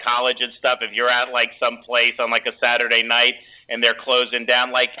you're in like college and stuff, if you're at like some place on like a Saturday night and they're closing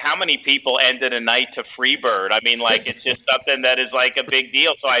down, like how many people ended a night to Freebird? I mean, like it's just something that is like a big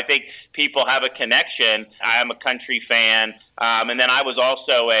deal. So I think people have a connection. I'm a country fan. And then I was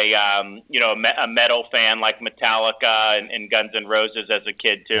also a metal fan like Metallica and Guns N' Roses as a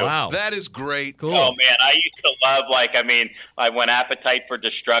kid too. Wow, that is great. Cool. Oh man, I used to love when Appetite for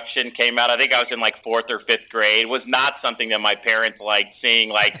Destruction came out. I think I was in like 4th or 5th grade. It was not something that my parents liked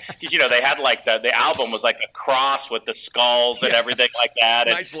seeing, because they had like the album was like a cross with the skulls and everything like that.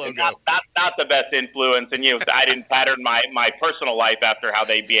 And nice logo. Not the best influence, and I didn't pattern my personal life after how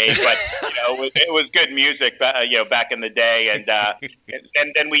they behaved, but it was good music, back in the day. And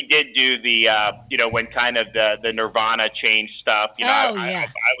then we did do the when kind of the Nirvana changed stuff.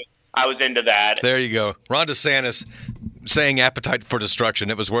 I was into that. There you go, Ron DeSantis saying "Appetite for Destruction."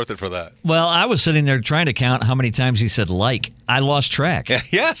 It was worth it for that. Well, I was sitting there trying to count how many times he said "like." I lost track.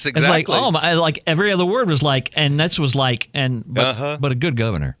 Yes, exactly. It's like like every other word was "like," and this was "like," but a good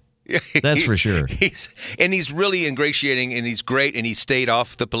governor. That's for sure. He's really ingratiating, and he's great, and he stayed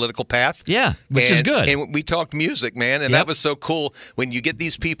off the political path. Yeah, which is good. And we talked music, man, and that was so cool when you get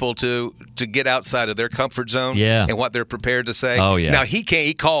these people to get outside of their comfort zone and what they're prepared to say. Oh, yeah. Now,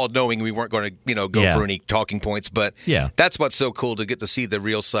 he called knowing we weren't going to go for any talking points, but that's what's so cool to get to see the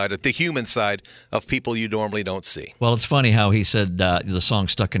real side, the human side of people you normally don't see. Well, it's funny how he said the song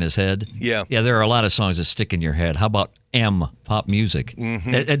stuck in his head. Yeah. Yeah, there are a lot of songs that stick in your head. How about pop music?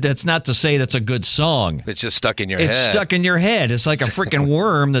 Mm-hmm. That's not to say that's a good song. It's just stuck in your head. It's stuck in your head. It's like a freaking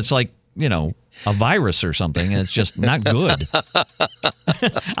worm that's like, a virus or something, and it's just not good.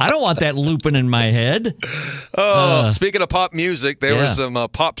 I don't want that looping in my head. Speaking of pop music, there were some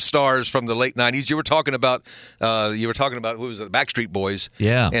pop stars from the late 90s. You were talking about what was it, the Backstreet Boys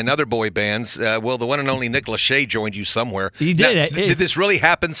and other boy bands. Well, the one and only Nick Lachey joined you somewhere. He did. Now, did this really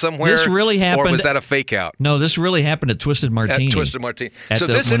happen somewhere? This really happened. Or was that a fake out? No, this really happened at Twisted Martini. At Twisted Martini. So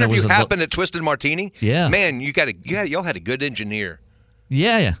this interview happened at Twisted Martini? Yeah. Man, y'all had a good engineer.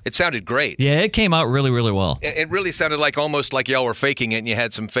 Yeah. It sounded great. Yeah, it came out really, really well. It really sounded like almost like y'all were faking it and you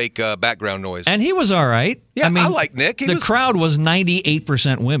had some fake background noise. And he was all right. Yeah, I like Nick. The crowd was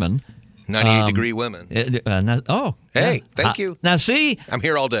 98% women. 98-degree women. Hey, thank you. Now, see? I'm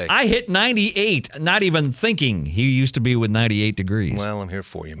here all day. I hit 98, not even thinking he used to be with 98 degrees. Well, I'm here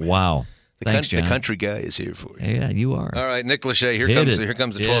for you, man. Wow. Thanks, John. The country guy is here for you. Yeah, you are. All right, Nick Lachey, here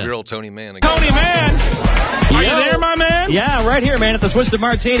comes the 12-year-old Tony Mann again. Tony Mann! Are you there, my man? Yeah, right here, man, at the Twisted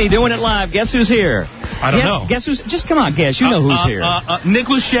Martini, doing it live. Guess who's here? I don't know. Guess who's... Just come on, guess. You know who's here. Nick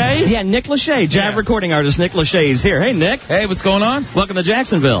Lachey? Yeah, Nick Lachey, jive recording artist Nick Lachey is here. Hey, Nick. Hey, what's going on? Welcome to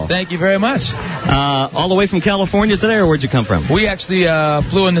Jacksonville. Thank you very much. All the way from California today, or where'd you come from? We actually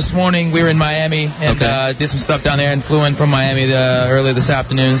flew in this morning. We were in Miami and did some stuff down there and flew in from Miami early this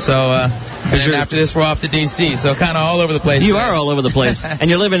afternoon. So and after this, we're off to D.C., so kind of all over the place. You are all over the place. And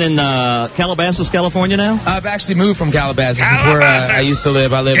you're living in Calabasas, California now? I've actually moved from Calabasas. This is where I used to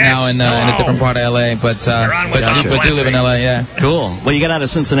live. I live now in a different part of L.A., but I do live in L.A., yeah. Cool. Well, you got out of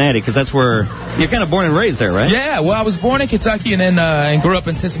Cincinnati, because that's where you're kind of born and raised there, right? Yeah, well, I was born in Kentucky and then grew up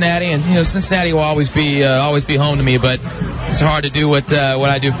in Cincinnati, and Cincinnati will always be home to me, but it's hard to do what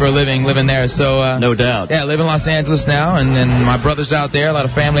I do for a living, living there. So no doubt. Yeah, I live in Los Angeles now, and my brother's out there, a lot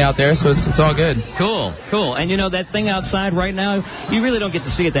of family out there, so it's all good. Cool. And that thing outside right now, you really don't get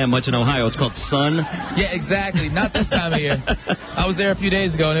to see it that much in Ohio. It's called sun. Yeah, exactly. Not this time of year. I was there a few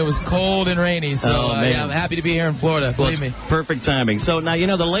days ago, and it was cold and rainy, so yeah, I'm happy to be here in Florida. Believe me. Perfect timing. So now,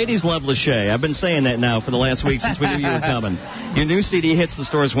 the ladies love Lachey. I've been saying that now for the last week since we knew you were coming. Your new CD hits the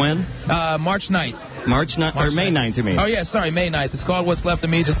stores when? March 9th. Or May 9th, you mean? Oh, yeah, sorry, May 9th. It's called What's Left of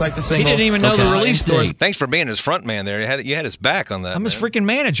Me, just like the single. He didn't even know the release date. Thanks for being his front man there. You had his back on that. I'm his freaking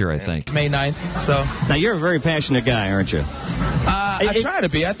manager, I think. May 9th, so. Now, you're a very passionate guy, aren't you? I try to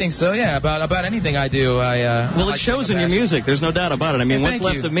be. I think so, yeah. About anything I do. Well, it shows in your music. There's no doubt about it. I mean, What's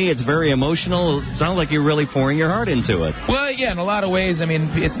Left of Me, it's very emotional. It sounds like you're really pouring your heart into it. Well, yeah, in a lot of ways. I mean,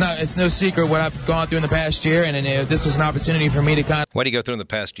 it's no secret what I've gone through in the past year, and this was an opportunity for me to kind of... What did you go through in the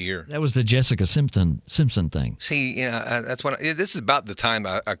past year? That was the Jessica Simpson thing. See, that's when this is about the time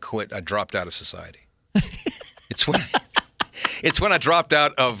I quit. I dropped out of society. It's when I dropped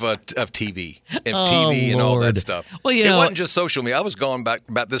out of TV and all that stuff. Well, it wasn't just social media. I was going back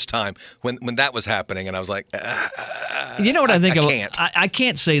about this time when that was happening, and I was like, you know what I think? I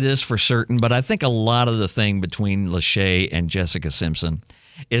can't say this for certain, but I think a lot of the thing between Lachey and Jessica Simpson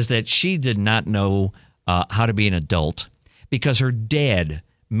is that she did not know how to be an adult because her dad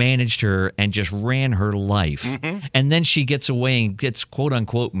managed her and just ran her life. Mm-hmm. And then she gets away and gets, quote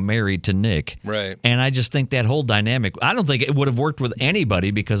unquote, married to Nick. Right. And I just think that whole dynamic, I don't think it would have worked with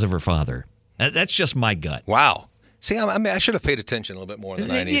anybody because of her father. That's just my gut. Wow. See, I should have paid attention a little bit more in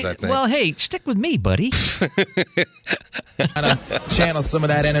the 90s, I think. Well, hey, stick with me, buddy. Kind of channel some of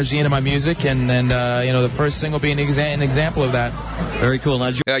that energy into my music, and the first single being an example of that. Very cool.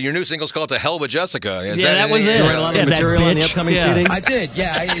 Now, your new single's called "To Hell with Jessica." That was it. A lot of material on the upcoming CD. I did.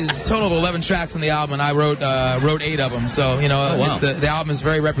 Yeah, it's a total of 11 tracks on the album, and I wrote 8 of them. So the album is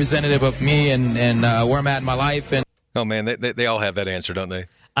very representative of me and where I'm at in my life. And oh man, they all have that answer, don't they?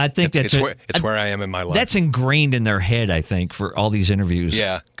 I think it's where I am in my life. That's ingrained in their head, I think, for all these interviews.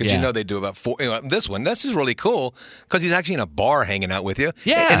 Yeah, because they do about 4. This is really cool because he's actually in a bar hanging out with you.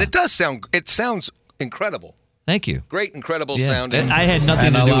 Yeah, and it sounds incredible. Thank you. Great, incredible sounding. I had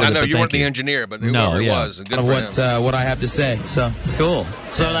nothing to do with it. I know you weren't the engineer, but whoever it was, good for him. What I have to say. So cool.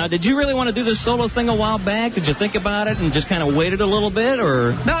 So now, did you really want to do this solo thing a while back? Did you think about it and just kind of waited a little bit,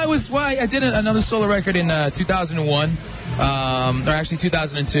 or? No, it was. Well, I did another solo record in 2001. Or actually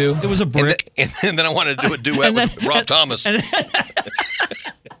 2002. It was a brick. And then I wanted to do a duet with Rob Thomas. That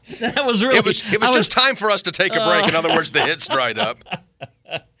was really... It was just time for us to take a break. In other words, the hits dried up.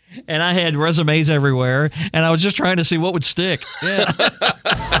 And I had resumes everywhere, and I was just trying to see what would stick. Yeah.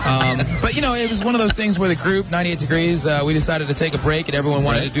 But, it was one of those things where the group, 98 Degrees, we decided to take a break, and everyone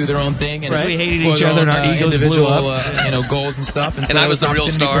wanted to do their own thing. And we hated each other, and our egos blew up. Goals and stuff. And I was the real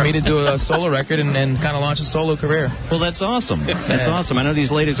star. For me to do a solo record and kind of launch a solo career. Well, that's awesome. That's awesome. I know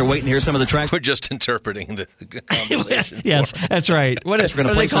these ladies are waiting to hear some of the tracks. We're just interpreting the conversation. Yes, that's right. What do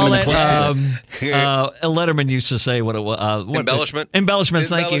they call that? Letterman used to say what it was. Embellishment? Embellishments,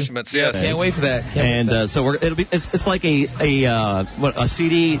 thank you. Yes. Can't wait for that. So it's like a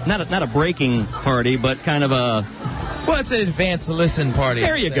CD, not a breaking party, but kind of a. Well, it's an advanced listen party.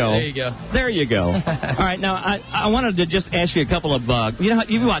 There you go. All right, now I wanted to just ask you a couple of.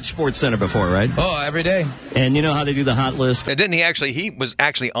 You've watched Sports Center before, right? Oh, every day. And you know how they do the hot list. And didn't he actually? He was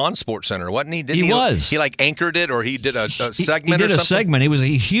actually on Sports Center, wasn't he? He was. He anchored it, or he did a segment. He did or something? a segment. He was a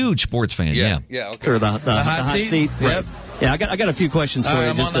huge sports fan. Yeah. Okay. Or the hot seat. Yep. Yeah, I got a few questions for you.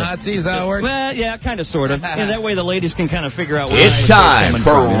 I'm on the hot seat. Is that how it works? Well, yeah, kind of, sort of. That way the ladies can kind of figure out. It's time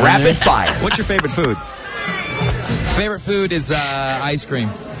for Rapid Fire. What's your favorite food? Favorite food is ice cream.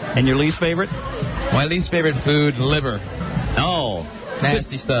 And your least favorite? My least favorite food, liver. Oh.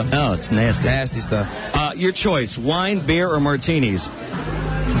 Nasty stuff. Oh, it's nasty. Nasty stuff. Your choice, wine, beer, or martinis?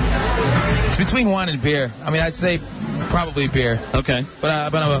 It's between wine and beer. I mean, I'd say probably beer. Okay.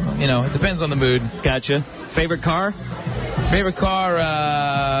 But it depends on the mood. Gotcha. Favorite car? Favorite car,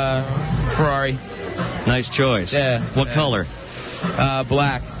 Ferrari. Nice choice. Yeah. What color?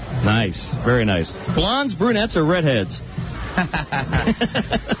 Black. Nice. Very nice. Blondes, brunettes, or redheads?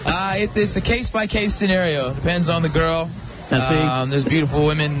 It's a case-by-case scenario. Depends on the girl. There's beautiful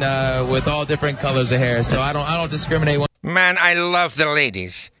women with all different colors of hair, so I don't discriminate. Man, I love the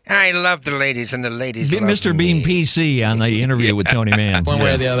ladies. I love the ladies, and the ladies love Mr. Bean PC on the interview with Tony Mann. One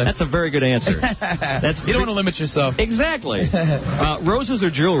way or the other. That's a very good answer. You don't want to limit yourself. Exactly. Roses or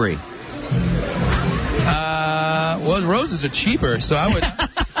jewelry? Well, roses are cheaper, so I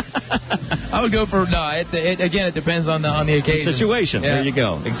would go for no. It depends on the occasion. Situation. Yeah. There you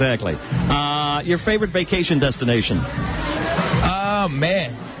go. Exactly. Your favorite vacation destination? Oh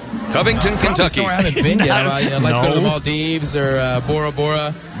man. Covington, Kentucky. I haven't been yet. I'd like to go to the Maldives or Bora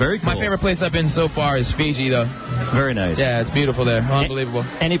Bora. Very cool. My favorite place I've been so far is Fiji, though. Very nice. Yeah, it's beautiful there. Unbelievable.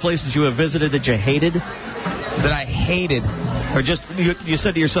 Any places you have visited that you hated? That I hated? Or just, you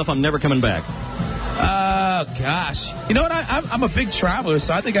said to yourself, I'm never coming back? Oh, gosh. You know what? I'm a big traveler,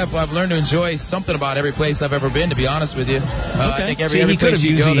 so I think I've learned to enjoy something about every place I've ever been, to be honest with you. I think every he could place have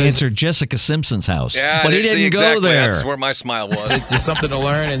you go, usually answered Jessica Simpson's house. Yeah, but he didn't go there. That's where my smile was. There's something to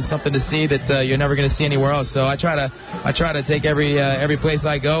learn and something to see that you're never going to see anywhere else. So I try to take every place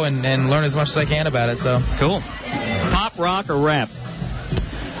I go and learn as much as I can about it. So cool. Pop, rock, or rap?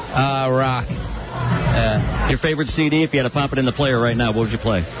 Rock. Your favorite CD, if you had to pop it in the player right now, what would you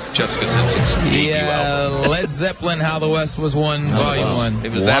play? Jessica Simpson's debut album. Led Zeppelin, How the West Was Won, Volume 1.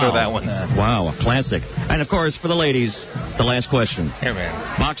 It was that or that one. Wow, a classic. And, of course, for the ladies, the last question. Here, man.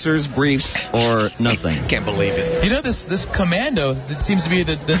 Boxers, briefs, or nothing? Can't believe it. You know, this commando, that seems to be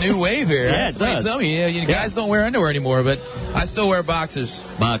the new wave here. Yeah, it does. Tell me, guys don't wear underwear anymore, but I still wear boxers.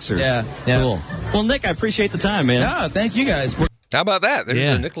 Boxers. Yeah. Cool. Well, Nick, I appreciate the time, man. No, thank you guys. How about that? There's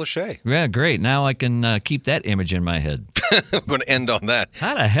a Nick Lachey. Yeah, great. Now I can keep that image in my head. I'm going to end on that.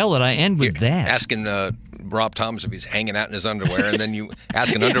 How the hell did I end with that? Asking Rob Thomas if he's hanging out in his underwear, and then you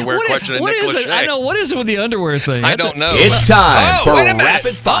ask an underwear question of Nick Lachey. I know. What is it with the underwear thing? I don't know. It's time for wait a minute.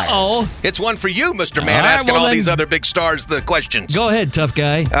 Rapid Fire. Uh-oh. It's one for you, Mr. Man, All right, asking well all then- these other big stars the questions. Go ahead, tough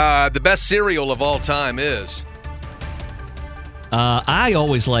guy. The best cereal of all time is? I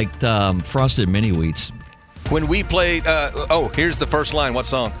always liked Frosted Mini Wheats. When we played, here's the first line. What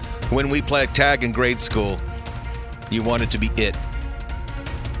song? When we played tag in grade school, you wanted to be it.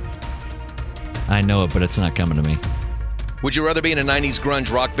 I know it, but it's not coming to me. Would you rather be in a 90s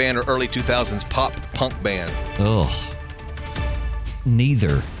grunge rock band or early 2000s pop punk band? Oh,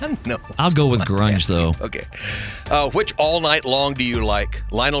 neither. No. I'll go with grunge, though. Okay. Which All Night Long do you like?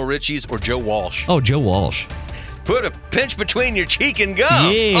 Lionel Richie's or Joe Walsh? Oh, Joe Walsh. Put a pinch between your cheek and go.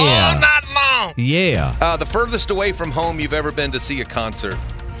 Yeah. All night long. Yeah. The furthest away from home you've ever been to see a concert?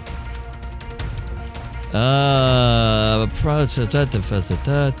 I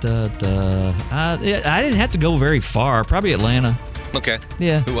didn't have to go very far. Probably Atlanta. Okay.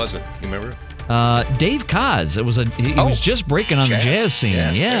 Yeah. Who was it? You remember? Dave Koz. It was he was just breaking on the jazz scene.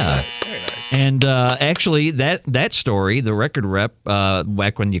 Yeah. Very nice. And actually, that story, the record rep,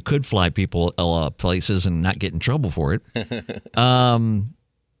 back when you could fly people places and not get in trouble for it,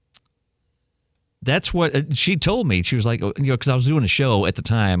 that's what she told me. She was like, because I was doing a show at the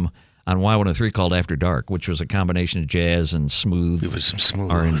time on Y103 called After Dark, which was a combination of jazz and smooth. It was some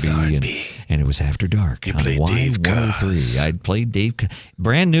smooth R&B. And it was After Dark on Y103. I played Dave,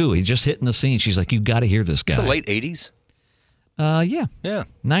 brand new. He just hitting the scene. She's like, you got to hear this guy. It's the late 80s? Yeah. Yeah.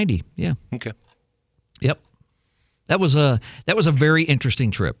 90, yeah. Okay. Yep. That was a very interesting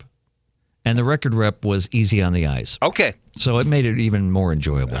trip. And the record rep was easy on the eyes. Okay. So it made it even more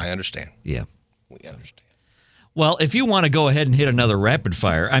enjoyable. I understand. Yeah. We understand. Well, if you want to go ahead and hit another rapid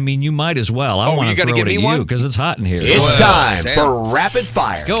fire, I mean, you might as well. I want to throw it at you because it's hot in here. It's time for rapid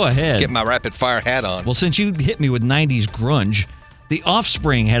fire. Go ahead. Get my rapid fire hat on. Well, since you hit me with 90s grunge, The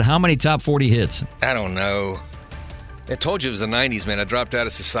Offspring had how many top 40 hits? I don't know. I told you it was the 90s, man. I dropped out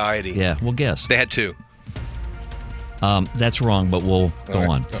of society. Yeah, well, guess. They had two. That's wrong, but we'll go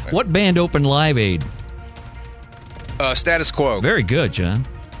on. Right. What band opened Live Aid? Status Quo. Very good, John.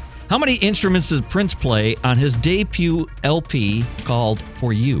 How many instruments did Prince play on his debut LP called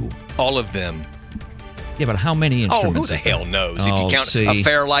For You? All of them. Yeah, but how many instruments? Oh, who the hell knows? If Oh, you count see. a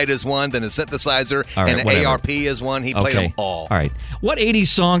Fairlight as one, then a synthesizer, All right, and an whatever. ARP as one, he played them all. All right. What 80s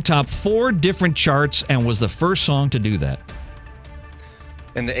song topped 4 different charts and was the first song to do that?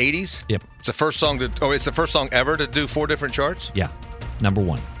 In the 80s? Yep. It's the first song it's the first song ever to do 4 different charts? Yeah. Number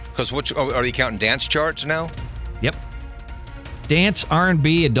 1. Because are you counting dance charts now? Yep. Dance,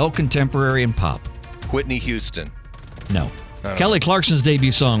 R&B, adult contemporary, and pop. Whitney Houston. No. Kelly Clarkson's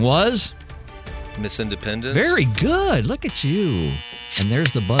debut song was? Miss Independence. Very good. Look at you. And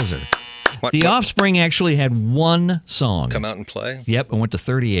there's the buzzer. The what? Offspring actually had 1 song. Come out and play? Yep, and went to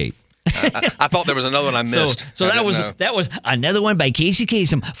 38. I thought there was another one I missed. So that was another one by Casey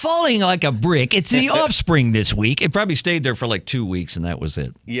Kasem, Falling Like a Brick. It's the Offspring this week. It probably stayed there for like 2 weeks, and that was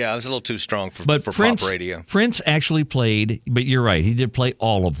it. Yeah, it was a little too strong for Prince, pop radio. Prince actually played, but you're right, he did play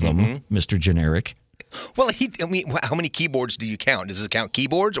all of them, Mr. Generic. Well, how many keyboards do you count? Does it count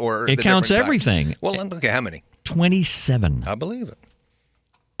keyboards or it counts everything? Well, okay, how many? 27. I believe it.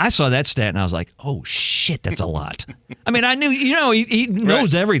 I saw that stat and I was like, "Oh shit, that's a lot." I mean, I knew, he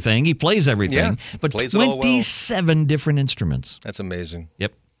knows everything, he plays everything, but plays it all well. 27 different instruments. That's amazing.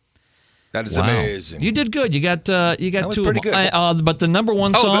 Yep. That is amazing. You did good. You got that 2 was of pretty them. good. But the number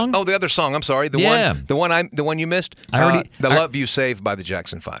 1 song. The other song. I'm sorry. The one you missed. Love You Saved by the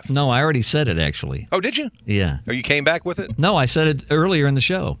Jackson 5. No, I already said it actually. Oh, did you? Yeah. Or you came back with it? No, I said it earlier in the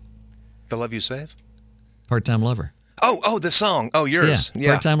show. The Love You Save? Part-Time Lover. Oh, the song. Oh, yours.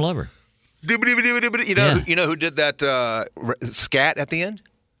 Yeah. Part-Time Lover. You know who did that scat at the end?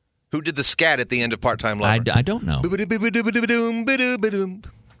 Who did the scat at the end of Part-Time Lover? I don't know.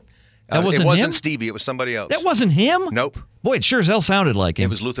 That wasn't it wasn't him? Stevie. It was somebody else. That wasn't him? Nope. Boy, it sure as hell sounded like him. It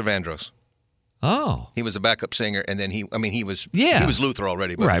was Luther Vandross. Oh. He was a backup singer, and then he was Luther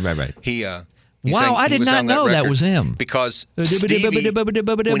already. But Right. He I did not know that was him. Because Stevie,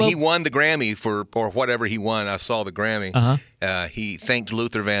 when he won the Grammy or whatever he won, I saw the Grammy. He thanked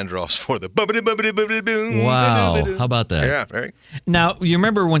Luther Vandross for the. Wow, how about that? Yeah, very. Now you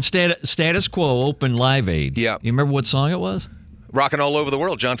remember when Status Quo opened Live Aid? Yeah. You remember what song it was? Rocking All Over the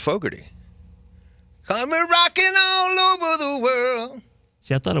World, John Fogerty. I'm rocking all over the world.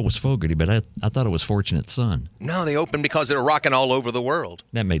 See, I thought it was Fogerty, but I thought it was Fortunate Son. No, they opened because they were rocking all over the world.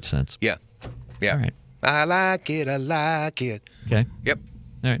 That made sense. Yeah. All right. I like it. Okay. Yep.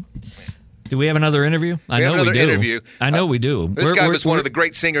 All right. Do we have another interview? We have another interview. I know we do. This guy was one of the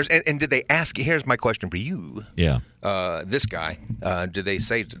great singers. And did they ask? Here's my question for you. Yeah. This guy, did they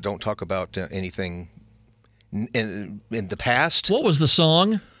say don't talk about anything in the past? What was the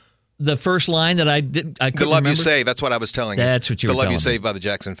song? The first line that I couldn't The Love remember? You Save. That's what I was telling you. That's what you were The Love telling You me. Save by the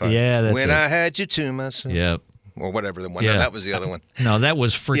Jackson 5. Yeah, that's When it. I had you to myself. Yep. Or whatever the one. Yeah. No, that was the other one. No, that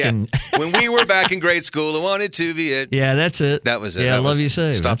was freaking. Yeah. When we were back in grade school, I wanted to be it. Yeah, that's it. That was it. Yeah, That Love was You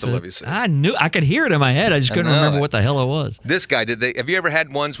Save. Stop That's the it. Love You Save. I could hear it in my head. I just couldn't remember what the hell it was. This guy, have you ever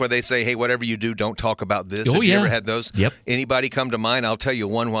had ones where they say, hey, whatever you do, don't talk about this? Oh, Have you yeah. ever had those? Yep. Anybody come to mind? I'll tell you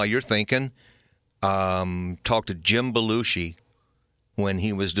one while you're thinking. Talk to Jim Belushi when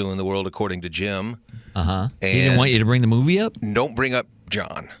he was doing The World According to Jim. Uh-huh. He didn't want you to bring the movie up? Don't bring up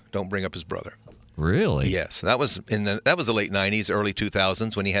John. Don't bring up his brother. Really? Yes, that was the late '90s, early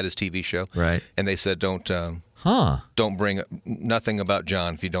 2000s when he had his TV show. Right. And they said, don't bring up nothing about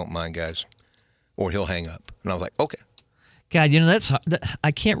John if you don't mind, guys, or he'll hang up. And I was like, okay. God,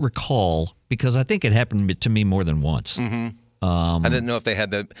 I can't recall because I think it happened to me more than once. Mm-hmm. I didn't know if they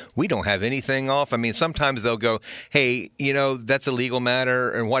had we don't have anything off. I mean, sometimes they'll go, hey, that's a legal matter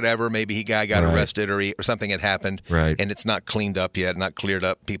and whatever. Maybe he got arrested or something had happened. Right. And it's not cleaned up yet, not cleared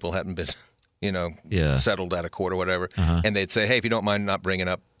up. People haven't been, settled out of court or whatever. Uh-huh. And they'd say, hey, if you don't mind not bringing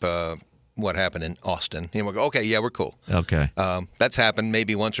up what happened in Austin. And we'll go, okay, yeah, we're cool. Okay. That's happened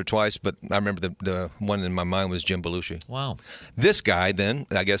maybe once or twice, but I remember the one in my mind was Jim Belushi. Wow. This guy, then,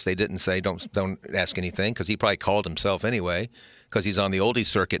 I guess they didn't say don't ask anything because he probably called himself anyway because he's on the oldies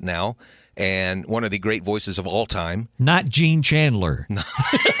circuit now and one of the great voices of all time. Not Gene Chandler.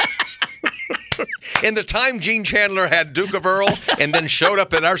 In the time Gene Chandler had Duke of Earl and then showed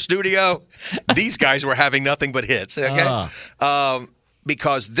up at our studio, these guys were having nothing but hits. Okay.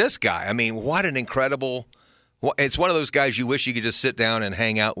 Because this guy, I mean, what an incredible. It's one of those guys you wish you could just sit down and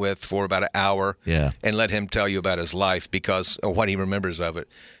hang out with for about an hour and let him tell you about his life because of what he remembers of it.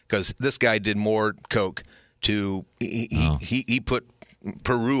 Because this guy did more coke he put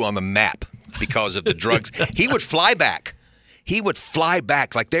Peru on the map because of the drugs. He would fly back.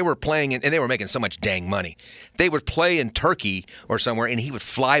 Like they were playing, and they were making so much dang money. They would play in Turkey or somewhere, and he would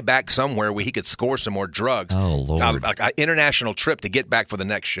fly back somewhere where he could score some more drugs. Oh, Lord. Like an international trip to get back for the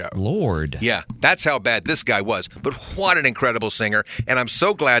next show. Lord. Yeah, that's how bad this guy was. But what an incredible singer. And I'm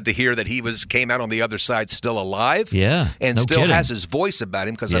so glad to hear that he came out on the other side still alive. Yeah. And no still kidding. has his voice about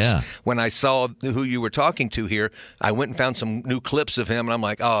him. Because when I saw who you were talking to here, I went and found some new clips of him, and I'm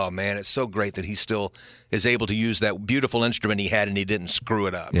like, oh, man, it's so great that he still is able to use that beautiful instrument. instrument he had and he didn't screw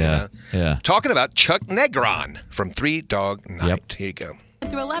it up. Yeah, yeah. Talking about Chuck Negron from Three Dog Night. Yep. Here you go.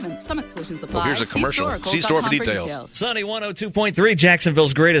 Through 11, Summit Solutions apply. Well, here's a commercial. See store for details. Sunny 102.3,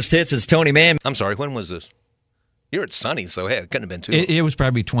 Jacksonville's greatest hits is Tony Mann. I'm sorry, when was this? You're at Sunny, so hey, it couldn't have been too long. It was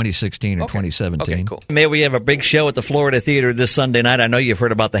probably 2016 or 2017. Okay, cool. May we have a big show at the Florida Theater this Sunday night. I know you've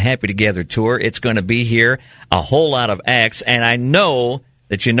heard about the Happy Together tour. It's going to be here, a whole lot of acts, and I know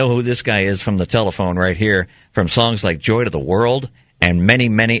that you know who this guy is from the telephone right here, from songs like Joy to the World and many,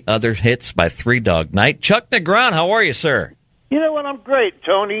 many other hits by Three Dog Night. Chuck Negron, how are you, sir? You know what? I'm great,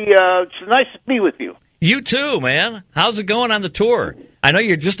 Tony. It's nice to be with you. You too, man. How's it going on the tour? I know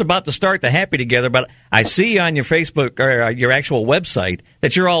you're just about to start the Happy Together, but I see on your Facebook or your actual website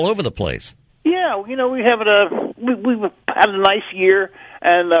that you're all over the place. Yeah, you know, we've had a nice year,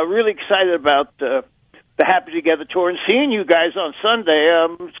 and really excited about the Happy Together tour and seeing you guys on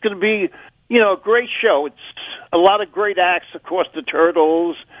Sunday. It's going to be, you know, a great show. It's a lot of great acts, of course, the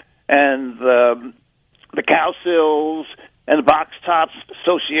Turtles and the Cowsills and the Box Tops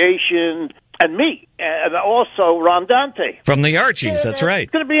Association. And me, and also Ron Dante. From the Archies, that's right.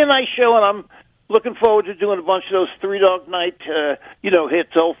 It's going to be a nice show, and I'm looking forward to doing a bunch of those Three Dog Night,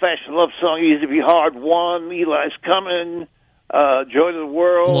 hits, Old Fashioned Love Song, Easy to Be Hard, One, Eli's Coming, Joy to the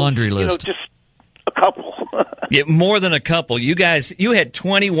World. Laundry list. Just a couple. Yeah, more than a couple. You guys, you had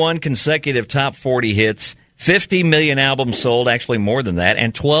 21 consecutive top 40 hits, 50 million albums sold, actually more than that,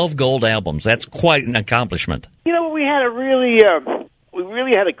 and 12 gold albums. That's quite an accomplishment. You know, we had we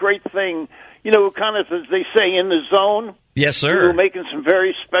really had a great thing. You know, kind of, as they say, in the zone. Yes, sir. We were making some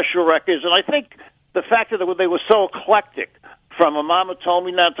very special records, and I think the fact that they were so eclectic, from A Mama Told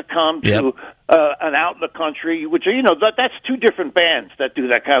Me Not to Come to an Out in the Country, which, you know, that's two different bands that do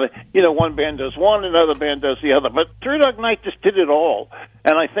that kind of, you know, one band does one, another band does the other. But Three Dog Night just did it all,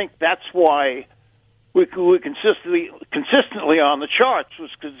 and I think that's why we consistently on the charts, was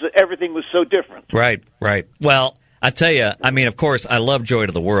because everything was so different. Right, right. Well, I tell you, I mean, of course, I love Joy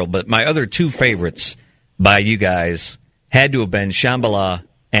to the World, but my other two favorites by you guys had to have been Shambhala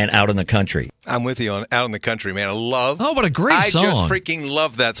and Out in the Country. I'm with you on Out in the Country, man. Oh, what a great song. I just freaking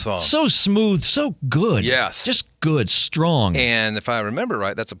love that song. So smooth, so good. Yes. Just good, strong. And if I remember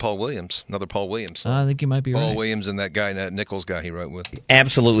right, that's another Paul Williams song. I think you might be right. Paul Williams and that guy, that Nichols guy he wrote with.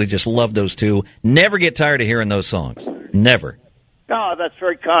 Absolutely, just love those two. Never get tired of hearing those songs. Never. Oh, that's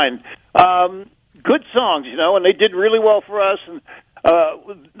very kind. Good songs, you know, and they did really well for us. And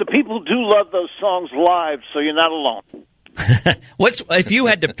the people do love those songs live, so you're not alone. What's if you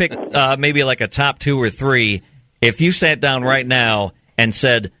had to pick maybe like a top two or three? If you sat down right now and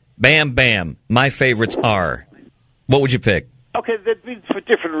said, "Bam, bam, my favorites are," what would you pick? Okay, that'd be for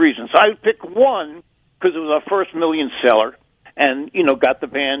different reasons. I would pick one because it was our first million seller, and you know, got the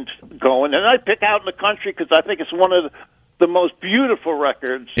band going. And I'd pick Out in the Country because I think it's one of the most beautiful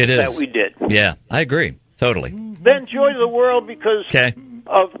records that we did. Yeah, I agree. Totally. Then Joy to the World because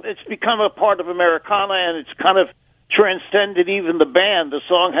it's become a part of Americana, and it's kind of transcended even the band. The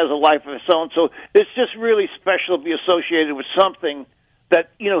song has a life of its own, so it's just really special to be associated with something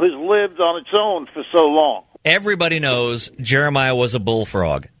that, you know, has lived on its own for so long. Everybody knows Jeremiah was a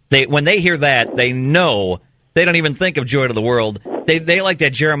bullfrog. When they hear that, they know. They don't even think of Joy to the World. They like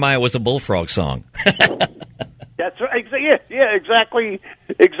that Jeremiah was a bullfrog song. That's right. Yeah, exactly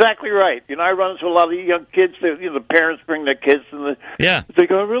right. You know, I run into a lot of young kids. The parents bring their kids, and they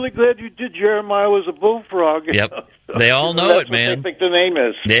go, "I'm really glad you did Jeremiah was a bullfrog." Yep, they all know it, man. That's what they think the name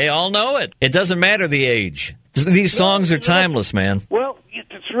is. They all know it. It doesn't matter the age. These songs are timeless, man. Well,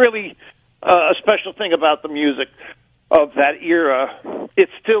 it's really a special thing about the music of that era. It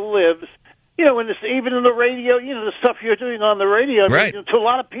still lives. You know, even in the radio, you know, the stuff you're doing on the radio, right. I mean, to a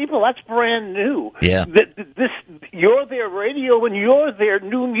lot of people, that's brand new. Yeah. You're their radio and you're their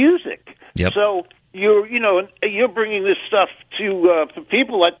new music. Yep. So you're bringing this stuff to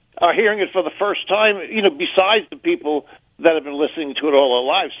people that are hearing it for the first time, you know, besides the people that have been listening to it all their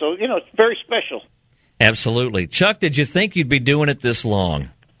lives. So, you know, it's very special. Absolutely. Chuck, did you think you'd be doing it this long?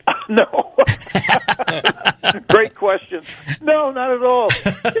 No. Great question. No, not at all.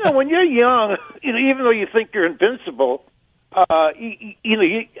 You know, when you're young, you know, even though you think you're invincible, like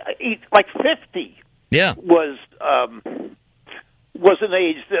 50 was an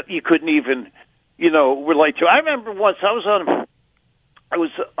age that you couldn't even, you know, relate to. I remember once I was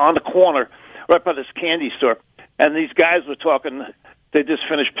on the corner right by this candy store, and these guys were talking. They just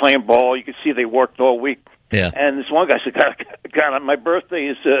finished playing ball. You could see they worked all week. Yeah. And this one guy said, God, my birthday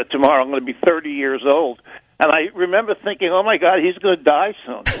is tomorrow. I'm going to be 30 years old. And I remember thinking, oh, my God, he's going to die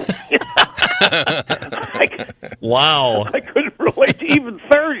soon. Wow. I couldn't relate to even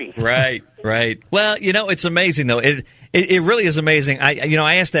 30. Right. Well, it's amazing, though. It really is amazing.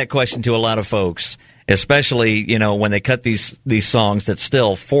 I asked that question to a lot of folks, especially, when they cut these songs that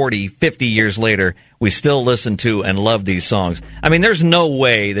still 40, 50 years later, we still listen to and love these songs. I mean, there's no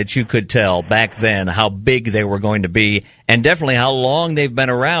way that you could tell back then how big they were going to be and definitely how long they've been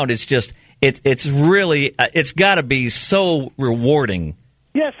around. It's just, it's really, it's got to be so rewarding.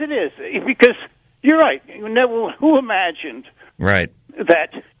 Yes, it is, because you're right. Who imagined that,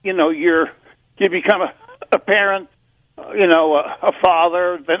 you become a parent, a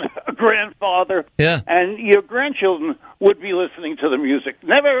father, then a grandfather, and your grandchildren would be listening to the music.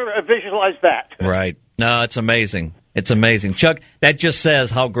 Never visualized that. Right. No, it's amazing. It's amazing. Chuck, that just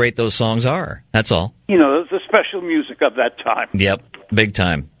says how great those songs are. That's all. The special music of that time. Yep, big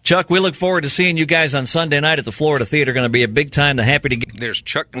time. Chuck, we look forward to seeing you guys on Sunday night at the Florida Theater. Going to be a big time. Happy to get. There's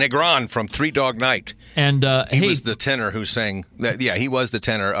Chuck Negron from Three Dog Night. And he was the tenor who sang. He was the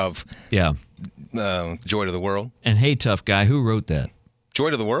tenor of Joy to the World. And Hey Tough Guy, who wrote that? Joy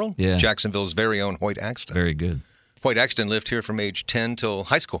to the World? Yeah. Jacksonville's very own Hoyt Axton. Very good. Hoyt Axton lived here from age 10 till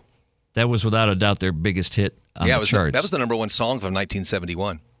high school. That was without a doubt their biggest hit on the charts. That was the number one song of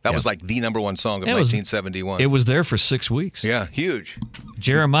 1971. That was like the number one song of 1971. It was there for 6 weeks. Yeah, huge.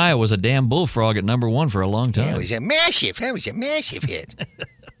 Jeremiah was a damn bullfrog at number one for a long time. Yeah, it was a massive. That was a massive hit.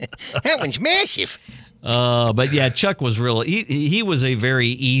 That one's massive. But yeah, Chuck was real. He was a very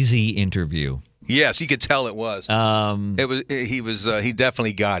easy interview. Yes, you could tell it was. He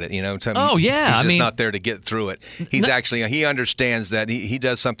definitely got it. He's just not there to get through it. He's actually he understands that he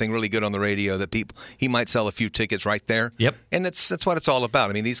does something really good on the radio that he might sell a few tickets right there. Yep, and that's what it's all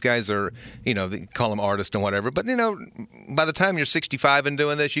about. I mean, these guys are they call them artists and whatever, but by the time you're 65 and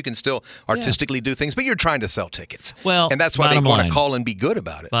doing this, you can still artistically do things, but you're trying to sell tickets. Well, and that's why they want to call and be good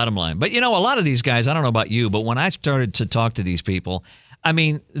about it. Bottom line, but a lot of these guys, I don't know about you, but when I started to talk to these people. I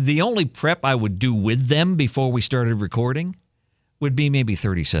mean, the only prep I would do with them before we started recording would be maybe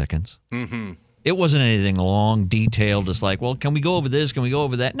 30 seconds. Mm-hmm. It wasn't anything long, detailed, just like, well, can we go over this? Can we go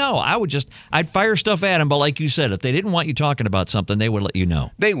over that? No, I'd fire stuff at them, but like you said, if they didn't want you talking about something, they would let you know.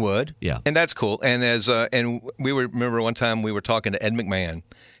 They would. Yeah. And that's cool. And remember one time we were talking to Ed McMahon,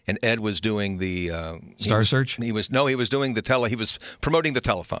 and Ed was doing the Star Search. He was doing he was promoting the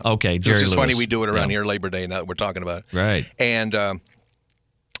telethon. Okay, Jerry It's just Lewis. funny we do it around here Labor Day. Now that we're talking about it, right?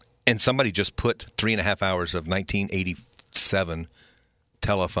 And somebody just put 3.5 hours of 1987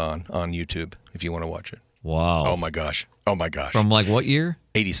 telethon on YouTube. If you want to watch it. Wow. Oh my gosh. From like what year?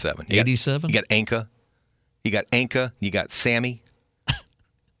 87. 87. You got Anka. You got Sammy.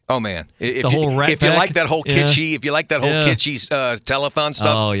 Oh man! If you like that whole kitschy, telethon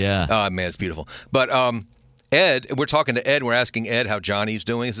stuff, oh yeah, oh man, it's beautiful. But Ed, we're talking to Ed. We're asking Ed how Johnny's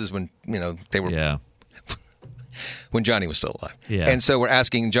doing. This is when they were when Johnny was still alive. Yeah. And so we're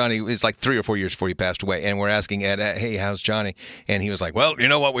asking Johnny. It's like 3 or 4 years before he passed away, and we're asking Ed, "Hey, how's Johnny?" And he was like, "Well, you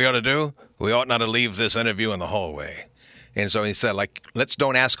know what we ought to do? We ought not to leave this interview in the hallway." And so he said, let's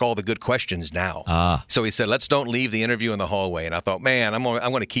don't ask all the good questions now. So he said, let's don't leave the interview in the hallway. And I thought, man, I'm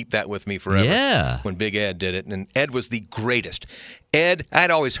going to keep that with me forever. Yeah. When Big Ed did it. And Ed was the greatest. Ed,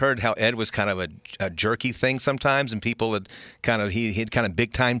 I'd always heard how Ed was kind of a jerky thing sometimes, and people had he'd kind of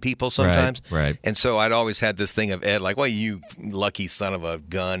big time people sometimes. Right. And so I'd always had this thing of Ed, like, well, you lucky son of a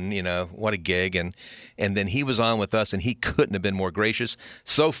gun, what a gig. And then he was on with us, and he couldn't have been more gracious.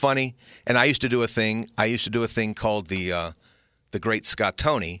 So funny. And I used to do a thing called the Great Scott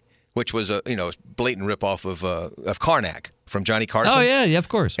Tony, which was a blatant ripoff of Karnak from Johnny Carson. Oh yeah, of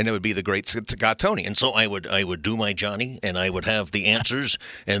course. And it would be the Great Scott Tony. And so I would do my Johnny, and I would have the answers,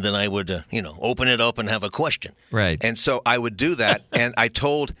 and then I would open it up and have a question. Right. And so I would do that, and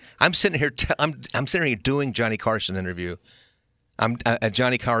I'm sitting here I'm sitting here doing Johnny Carson interview. I'm a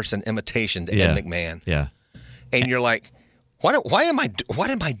Johnny Carson imitation to Ed McMahon. Yeah. And you're like, what am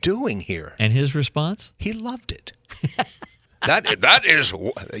I doing here? And his response? He loved it. That is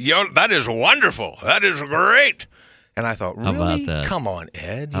wonderful. That is great. And I thought, really? Come on,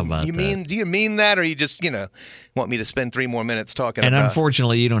 Ed. Do you mean that, or you just want me to spend 3 more minutes talking about? And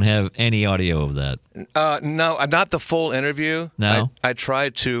unfortunately, you don't have any audio of that. No, not the full interview. No, I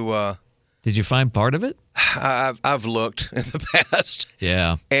tried to. Did you find part of it? I've looked in the past.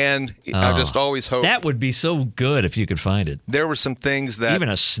 Yeah. And I just always hope that would be so good if you could find it. There were some things that even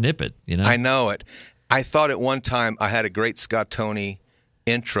a snippet. I know it. I thought at one time I had a Great Scott Tony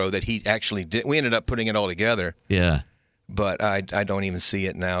intro that he actually did. We ended up putting it all together. Yeah. But I don't even see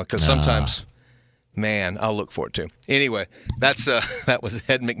it now because sometimes Man, I'll look for it too. Anyway, that was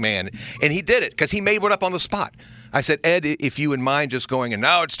Ed McMahon, and he did it because he made one up on the spot. I said, Ed, if you would mind just going, and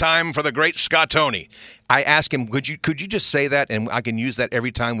now it's time for the Great Scott Tony. I asked him, could you just say that, and I can use that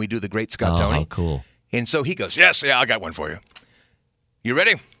every time we do the Great Scott Tony? Oh, cool. And so he goes, yes, I got one for you. You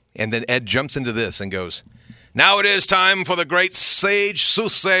ready? And then Ed jumps into this and goes, now it is time for the great sage,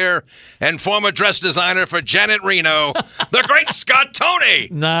 soothsayer, and former dress designer for Janet Reno, the Great Scott Tony.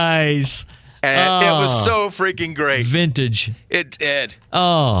 Nice. And it was so freaking great. Vintage. Ed.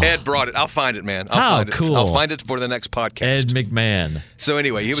 Oh. Ed brought it. I'll find it, man. How find it. cool. I'll find it for the next podcast. Ed McMahon. So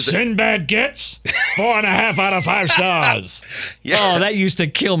anyway, he was Sinbad gets 4.5 out of 5 stars. Yes. Oh, that used to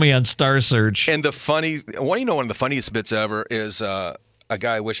kill me on Star Search. And one of the funniest bits ever is a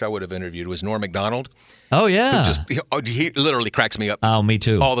guy I wish I would have interviewed was Norm Macdonald. Oh, yeah. He literally cracks me up. Oh, me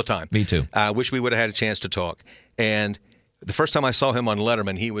too. All the time. Me too. I wish we would have had a chance to talk. And the first time I saw him on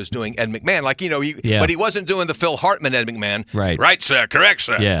Letterman, he was doing Ed McMahon. But he wasn't doing the Phil Hartman Ed McMahon. Right. Right, sir. Correct,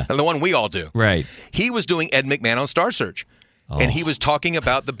 sir. Yeah. And the one we all do. Right. He was doing Ed McMahon on Star Search. Oh. And he was talking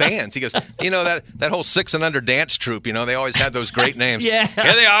about the bands. He goes, that whole 6 and Under dance troupe, they always had those great names. Yeah.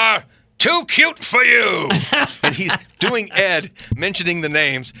 Here they are. Too cute for you. And he's doing Ed, mentioning the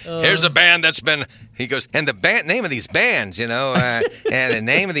names. Here's a band that's been, he goes, and the name of these bands, and the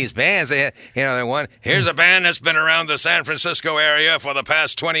name of these bands, here's a band that's been around the San Francisco area for the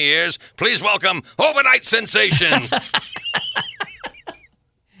past 20 years. Please welcome Overnight Sensation.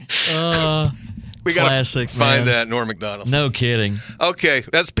 We got to find that, Norm Macdonald. No kidding. Okay,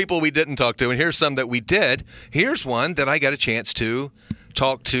 that's people we didn't talk to, and here's some that we did. Here's one that I got a chance to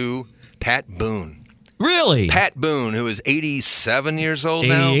talk to Pat Boone. Really? Pat Boone, who is 87 years old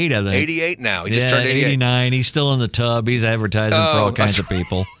now. 88, I think. 88 now. He just turned 88. 89. He's still in the tub. He's advertising for all kinds of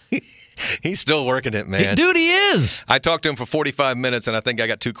people. He's still working it, man. Dude, he is. I talked to him for 45 minutes, and I think I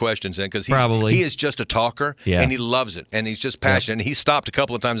got 2 questions in because he is just a talker, and he loves it, and he's just passionate. And he stopped a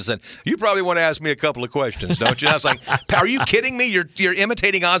couple of times and said, you probably want to ask me a couple of questions, don't you? And I was like, are you kidding me? You're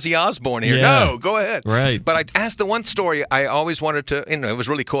imitating Ozzy Osbourne here. Yeah. No, go ahead. Right. But I asked the one story I always wanted to, it was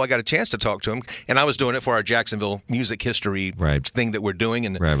really cool. I got a chance to talk to him, and I was doing it for our Jacksonville music history thing that we're doing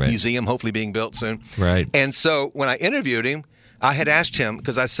in the museum, hopefully being built soon. Right. And so when I interviewed him, I had asked him,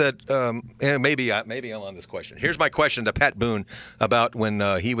 because I said, maybe I'm on this question. Here's my question to Pat Boone about when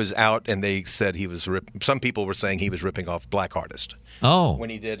he was out and they said he was some people were saying he was ripping off Black Artist. Oh. When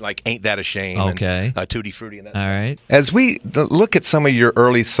he did Ain't That a Shame and Tutti Frutti and that All stuff. right. As we look at some of your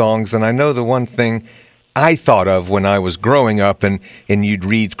early songs, and I know the one thing I thought of when I was growing up, and you'd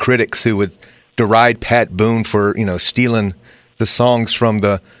read critics who would deride Pat Boone for, stealing the songs from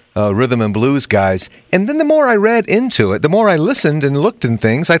the rhythm and blues guys. And then the more I read into it, the more I listened and looked in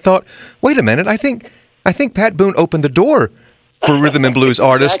things, I thought, wait a minute, I think Pat Boone opened the door for rhythm and blues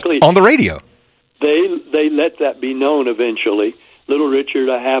artists on the radio. They let that be known eventually. Little Richard,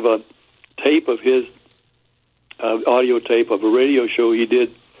 I have a tape of his, audio tape of a radio show he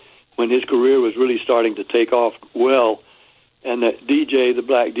did when his career was really starting to take off well. And the DJ, the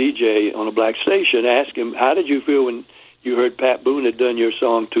black DJ on a black station, asked him, how did you feel when you heard Pat Boone had done your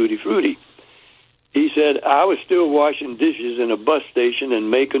song Tutti Frutti? He said, I was still washing dishes in a bus station in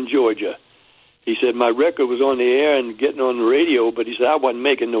Macon, Georgia. He said, my record was on the air and getting on the radio, but he said, I wasn't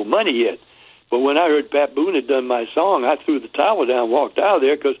making no money yet. But when I heard Pat Boone had done my song, I threw the towel down and walked out of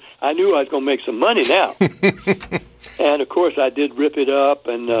there because I knew I was going to make some money now. And, of course, I did Rip It Up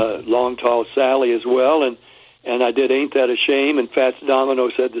and Long Tall Sally as well, and I did Ain't That a Shame, and Fats Domino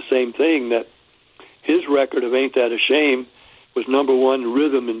said the same thing, that his record of Ain't That a Shame was #1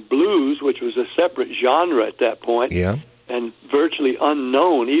 rhythm and blues, which was a separate genre at that point, and virtually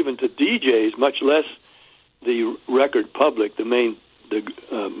unknown even to DJs, much less the record public.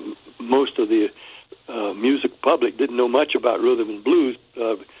 Most of the music public didn't know much about rhythm and blues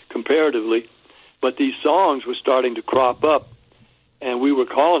comparatively, but these songs were starting to crop up, and we were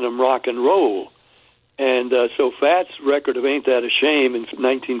calling them rock and roll. And so Fat's record of Ain't That a Shame in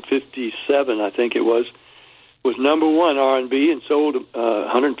 1957, I think it was #1 R&B and sold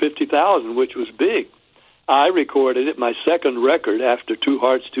 150,000, which was big. I recorded it, my second record after Two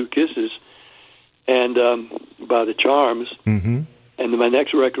Hearts, Two Kisses, and by the Charms. Mm-hmm. And my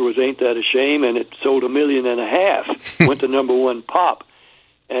next record was Ain't That a Shame, and it sold 1.5 million. Went to #1 pop.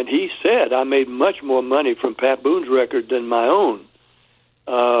 And he said I made much more money from Pat Boone's record than my own.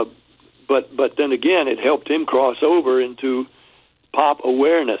 But then again, it helped him cross over into pop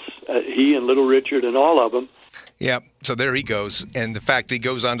awareness. He and Little Richard and all of them. Yeah, so there he goes. And the fact he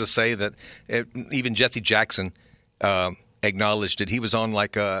goes on to say that even Jesse Jackson acknowledged it. He was on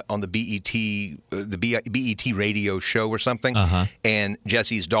on the BET radio show or something, and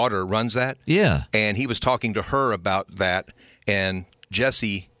Jesse's daughter runs that. Yeah, and he was talking to her about that, and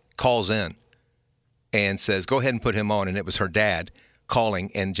Jesse calls in and says, "Go ahead and put him on." And it was her dad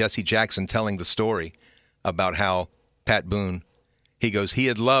calling, and Jesse Jackson telling the story about how Pat Boone. He goes, he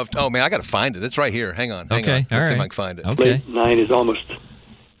had loved. Oh man, I got to find it. It's right here. Hang on. Let's see if I can find it. Okay. Late 90s, almost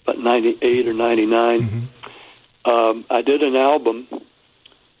about 98 or 99. I did an album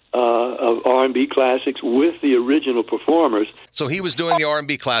of R&B classics with the original performers. So he was doing the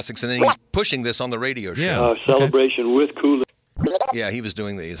R&B classics, and then he's pushing this on the radio show. Celebration with Coolidge. Yeah, he was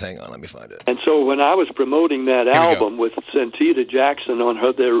doing these. Hang on, let me find it. And so when I was promoting that album with Santita Jackson on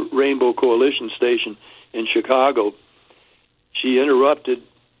their Rainbow Coalition station in Chicago, she interrupted.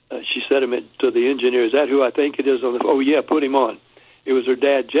 She said to the engineer, "Is that who I think it is?" Oh, yeah, put him on. It was her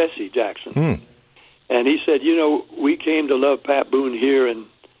dad, Jesse Jackson. And he said, we came to love Pat Boone here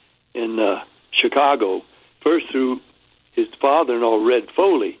in Chicago, first through his father-in-law, Red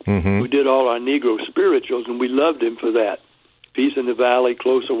Foley, who did all our Negro spirituals, and we loved him for that. Peace in the Valley,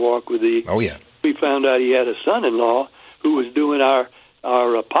 Closer Walk with Thee. Oh, yeah. We found out he had a son-in-law who was doing our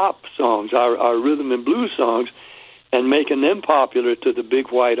pop songs, our rhythm and blues songs, and making them popular to the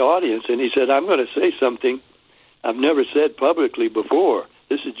big white audience. And he said, I'm going to say something I've never said publicly before.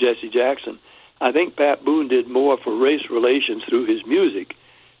 This is Jesse Jackson. I think Pat Boone did more for race relations through his music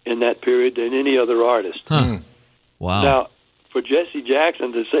in that period than any other artist. Wow. Now, for Jesse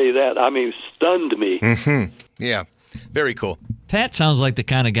Jackson to say that, stunned me. Yeah, very cool. Pat sounds like the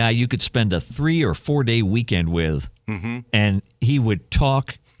kind of guy you could spend a 3 or 4 day weekend with, and he would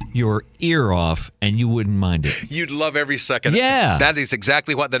talk your ear off, and you wouldn't mind it. You'd love every second. Yeah. That is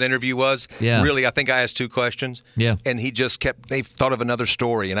exactly what that interview was. Yeah. Really, I think I asked 2 questions. Yeah. And he just they thought of another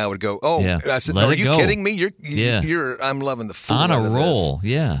story, and I would go, I said, Let are it you go. kidding me? I'm loving the fool on out a of roll.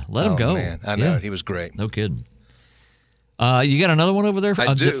 this. Yeah. Let him go. Man. I know. He was great. No kidding. You got another one over there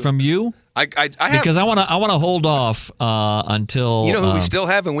I do. from you? I because I want to hold off until you know who we still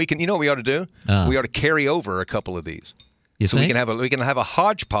have, and we can. You know what we ought to do? We ought to carry over a couple of these. So think? we can have a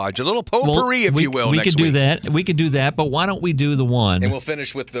hodgepodge, a little potpourri, if you will. We next could do week. that. We could do that. But why don't we do the one? And we'll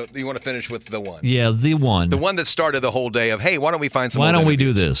finish with the. You want to finish with the one? Yeah, the one. The one that started the whole day of, hey, why don't we find some? Why don't we do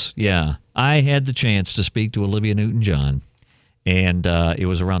interviews? this? Yeah, I had the chance to speak to Olivia Newton-John, and it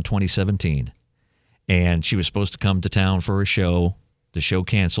was around 2017, and she was supposed to come to town for a show. The show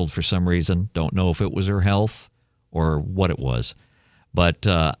canceled for some reason. Don't know if it was her health or what it was. But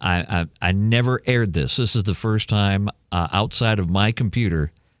I never aired this. This is the first time outside of my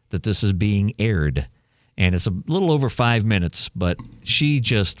computer that this is being aired. And it's a little over 5 minutes, but she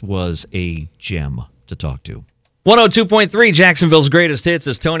just was a gem to talk to. 102.3 Jacksonville's greatest hits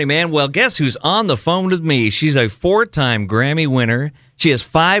is Tony Mann. Well, guess who's on the phone with me? She's a 4-time Grammy winner. She has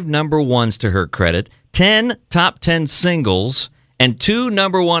 5 number ones to her credit, 10 top 10 singles, and 2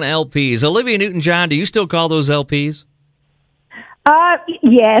 number 1 LPs. Olivia Newton-John, do you still call those LPs?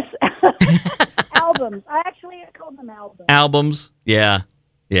 Yes. Albums. I actually call them albums. Albums? Yeah.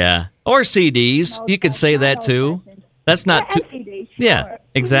 Or CDs. You could say that too. That's not too. CDs, sure. Yeah,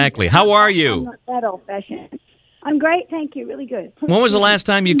 exactly. How are you? I'm not that old-fashioned. I'm great, thank you. Really good. When was the last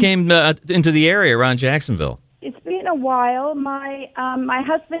time you came into the area around Jacksonville? It's been a while. My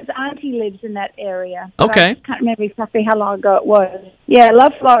husband's auntie lives in that area. Okay. I can't remember exactly how long ago it was. Yeah, I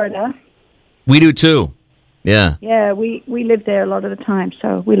love Florida. We do too. Yeah. Yeah, we live there a lot of the time,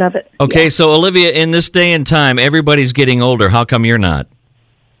 so we love it. Okay, yeah. So Olivia, in this day and time, everybody's getting older. How come you're not?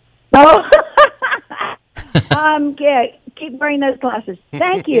 Oh, yeah, keep wearing those glasses.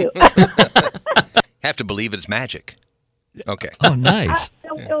 Thank you. Have to believe it's magic. Okay. Oh, nice.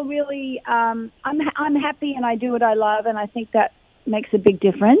 I feel really, I'm happy and I do what I love, and I think that makes a big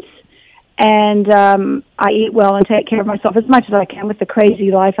difference. And I eat well and take care of myself as much as I can with the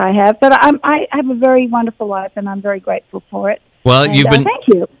crazy life I have. But I have a very wonderful life, and I'm very grateful for it. Well, and, thank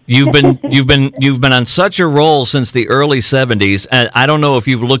you. You've been on such a roll since the early 70s. And I don't know if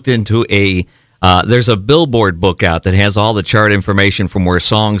you've looked into there's a Billboard book out that has all the chart information from where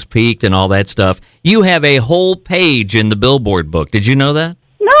songs peaked and all that stuff. You have a whole page in the Billboard book. Did you know that?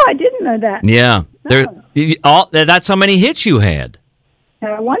 No, I didn't know that. Yeah. No. That's how many hits you had.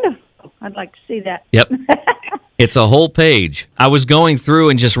 Wonderful. I'd like to see that. Yep. It's a whole page. I was going through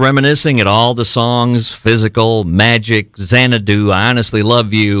and just reminiscing at all the songs, Physical, Magic, Xanadu, I Honestly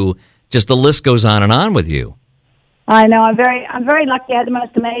Love You. Just the list goes on and on with you. I know. I'm very lucky. I had the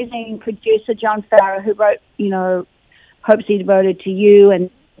most amazing producer, John Farrar, who wrote, Hope's He Devoted to You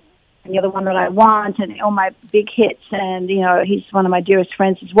and You're the One That I Want and all my big hits. And, he's one of my dearest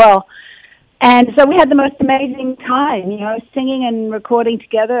friends as well. And so we had the most amazing time, singing and recording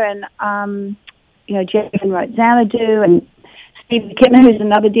together. And, Jeff and wrote Xanadu, and Steve McKinnon, who's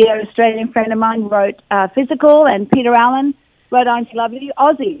another dear Australian friend of mine, wrote Physical, and Peter Allen wrote Aren't You Lovely?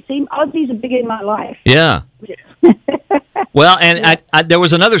 Ozzy. See, Aussies are big in my life. Yeah. Well, and I, there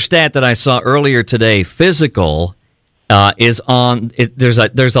was another stat that I saw earlier today. Physical is on. There's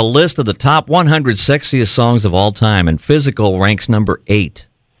a list of the top 100 sexiest songs of all time, and Physical ranks number 8.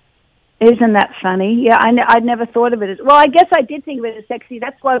 Isn't that funny? Yeah, I'd never thought of it as... Well, I guess I did think of it as sexy.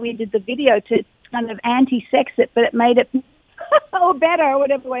 That's why we did the video, to kind of anti-sex it, but it made it or better, or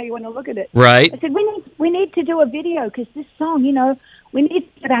whatever way you want to look at it. Right. I said, we need to do a video, because this song, we need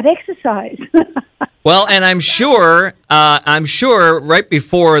that exercise. Well, and I'm sure right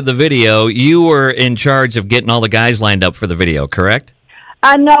before the video, you were in charge of getting all the guys lined up for the video, correct?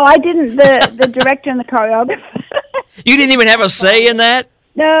 No, I didn't. The director and the choreographer. You didn't even have a say in that?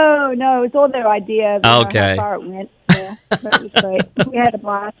 No, it was all their idea. Okay. How far it went. Yeah, but it was great. We had a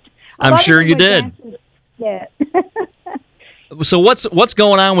blast. I'm sure you did. Dances. Yeah. So what's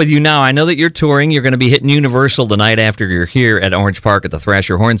going on with you now? I know that you're touring. You're going to be hitting Universal the night after you're here at Orange Park at the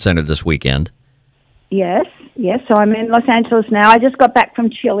Thrasher Horn Center this weekend. Yes. So I'm in Los Angeles now. I just got back from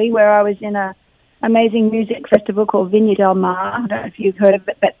Chile, where I was in a amazing music festival called Viña del Mar. I don't know if you've heard of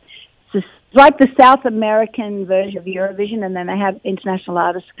it, but it's like the South American version of Eurovision, and then they have international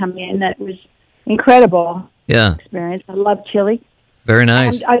artists come in. That was incredible. Yeah. Experience. I love Chile. Very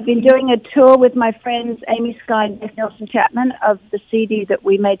nice. And I've been doing a tour with my friends Amy Sky and Beth Nelson Chapman of the CD that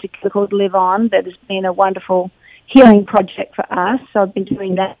we made together called Live On. That has been a wonderful healing project for us. So I've been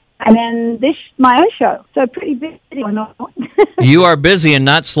doing that. And then my own show. So pretty busy or not. You are busy and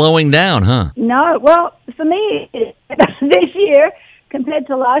not slowing down, huh? No. Well, for me, this year, compared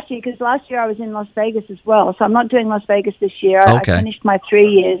to last year, because last year I was in Las Vegas as well, so I'm not doing Las Vegas this year. Okay. I finished my 3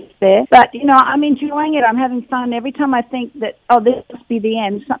 years there. But, I'm enjoying it. I'm having fun. Every time I think that, this must be the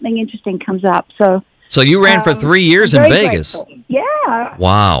end, something interesting comes up. So you ran for 3 years in Vegas? Grateful. Yeah.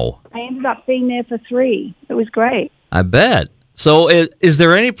 Wow. I ended up being there for 3. It was great. I bet. So is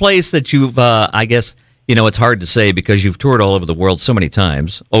there any place that you've, I guess... it's hard to say because you've toured all over the world so many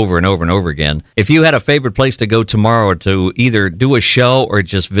times, over and over and over again. If you had a favorite place to go tomorrow to either do a show or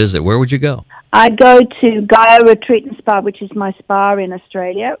just visit, where would you go? I'd go to Gaia Retreat and Spa, which is my spa in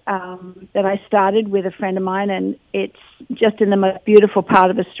Australia, that I started with a friend of mine, and it's just in the most beautiful part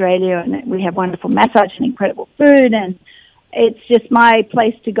of Australia, and we have wonderful massage and incredible food, and it's just my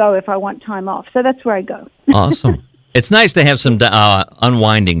place to go if I want time off. So that's where I go. Awesome. It's nice to have some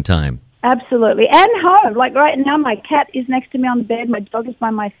unwinding time. Absolutely. And home. Like right now, my cat is next to me on the bed. My dog is by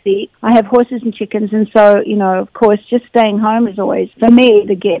my feet. I have horses and chickens. And so, of course, just staying home is always, for me,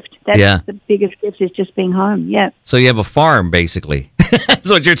 the gift. That's the biggest gift, is just being home. Yeah. So you have a farm, basically. That's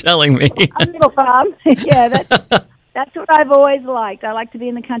what you're telling me. A little farm. Yeah, that's what I've always liked. I like to be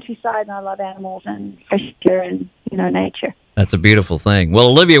in the countryside, and I love animals and fresh air and, nature. That's a beautiful thing. Well,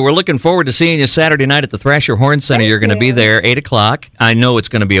 Olivia, we're looking forward to seeing you Saturday night at the Thrasher Horn Center. You're going to be there 8 o'clock. I know it's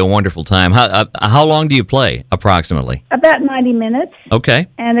going to be a wonderful time. How long do you play, approximately? About 90 minutes. Okay.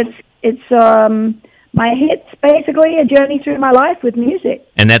 And it's my hits, basically, a journey through my life with music.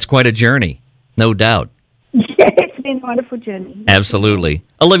 And that's quite a journey, no doubt. Yeah, it's been a wonderful journey. Absolutely.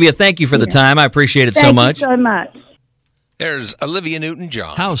 Olivia, thank you for the time. I appreciate it so much. Thank you so much. There's Olivia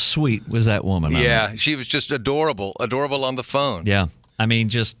Newton-John. How sweet was that woman? Yeah, she was just adorable on the phone. Yeah, I mean,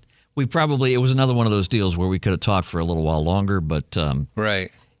 it was another one of those deals where we could have talked for a little while longer, but right.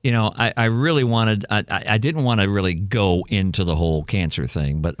 I really wanted. I didn't want to really go into the whole cancer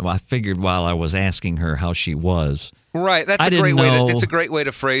thing, but I figured while I was asking her how she was. Right, that's a great way. It's a great way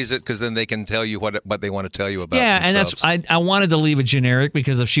to phrase it, because then they can tell you what they want to tell you about. Yeah, themselves. and I wanted to leave it generic,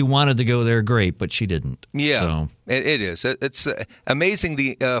 because if she wanted to go there, great, but she didn't. Yeah, so. It is. It's amazing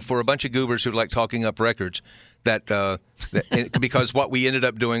for a bunch of goobers who like talking up records that because what we ended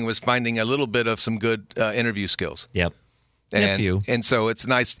up doing was finding a little bit of some good interview skills. Yep. And so it's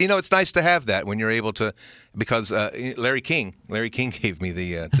nice. It's nice to have that when you're able to, because Larry King gave me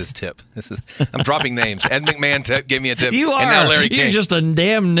this tip. I'm dropping names. Ed McMahon gave me a tip. You are. And now Larry King. You're just a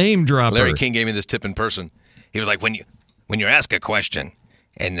damn name dropper. Larry King gave me this tip in person. He was like, when you ask a question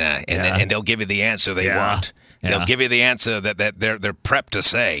and they'll give you the answer they want. They'll give you the answer that they're prepped to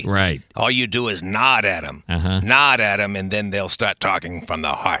say. Right. All you do is nod at them. Nod at them, and then they'll start talking from the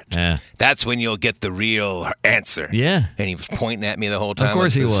heart. Yeah. That's when you'll get the real answer. Yeah. And he was pointing at me the whole time. Of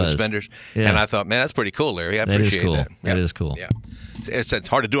course with he was. Suspenders. Yeah. And I thought, man, that's pretty cool, Larry. I appreciate that. That is cool. Yeah. It's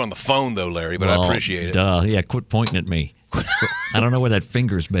hard to do on the phone, though, Larry, but I appreciate it. Yeah, quit pointing at me. I don't know where that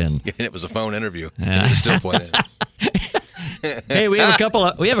finger's been. Yeah, it was a phone interview. Yeah. And he was still pointing at it. Hey, we have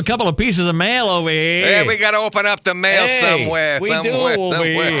a couple of pieces of mail over here. Yeah, we got to open up the mail somewhere. We do over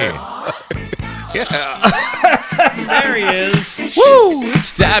here. Yeah. There he is. Woo!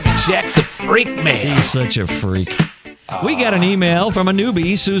 It's time to check the freak mail. He's such a freak. We got an email from a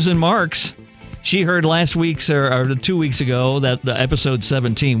newbie, Susan Marks. She heard last week's or 2 weeks ago that the episode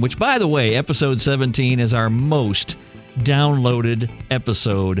 17, which, by the way, episode 17 is our most downloaded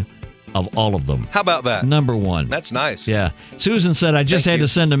episode of all of them. How about that? Number one. That's nice. Yeah. Susan said, I just Thank had you.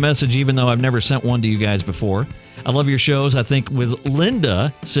 to send a message even though I've never sent one to you guys before. I love your shows. I think with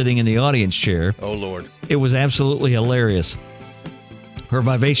Linda sitting in the audience chair. Oh, Lord. It was absolutely hilarious. Her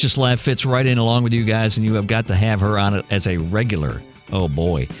vivacious laugh fits right in along with you guys, and you have got to have her on it as a regular. Oh,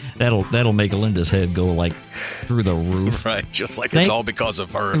 boy. That'll make Linda's head go, like, through the roof. Right, just like it's all because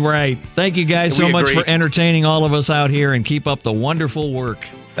of her. Right. Thank you guys so much for entertaining all of us out here, and keep up the wonderful work.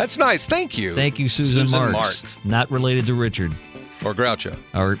 That's nice. Thank you. Thank you, Susan Marks. Not related to Richard. Or Groucho.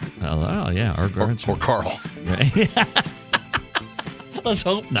 Or Carl. Let's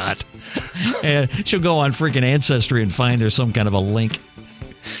hope not. And she'll go on freaking Ancestry and find there's some kind of a link.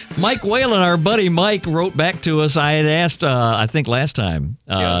 Mike Whalen, our buddy Mike, wrote back to us. I had asked, I think last time,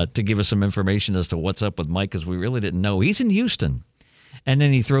 to give us some information as to what's up with Mike, because we really didn't know. He's in Houston. And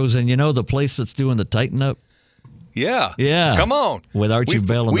then he throws in, the place that's doing the Tighten Up? Yeah. Yeah. Come on. With Archie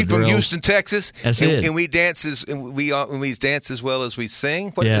Bell and the We from Drills. Houston, Texas. That's and, it. And we dance we dance as well as we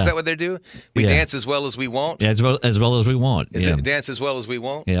sing. Is that what they do? We dance as well as we want. Yeah, as well as we want. Is it dance as well as we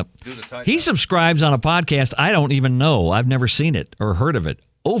want? Yep. He subscribes on a podcast I don't even know. I've never seen it or heard of it.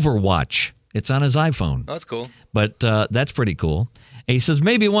 Overwatch. It's on his iPhone. Oh, that's cool. But that's pretty cool. And he says,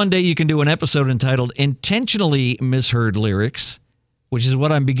 maybe one day you can do an episode entitled Intentionally Misheard Lyrics, which is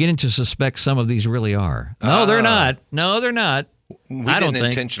what I'm beginning to suspect some of these really are. No, they're not. No, they're not. We I don't didn't think.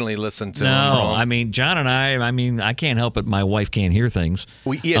 intentionally listen to him No, wrong. I mean, John and I can't help it. My wife can't hear things.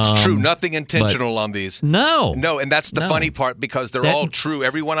 It's true. Nothing intentional on these. No. No, and that's the funny part because they're all true.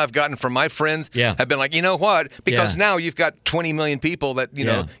 Everyone I've gotten from my friends have been like, you know what? Because now you've got 20 million people that,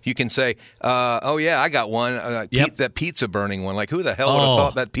 you can say, oh, yeah, I got one. That pizza burning one. Like, who the hell would have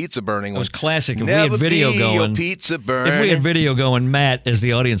thought that pizza burning one? It was classic. If Never we had video be going. Your pizza burning. If we had video going, Matt is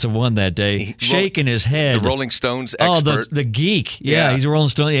the audience of one that day, shaking his head. The Rolling Stones expert. Oh, the geek. Yeah, he's a Rolling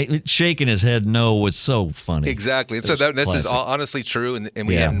Stone. Shaking his head no was so funny. Exactly. So this is honestly true, and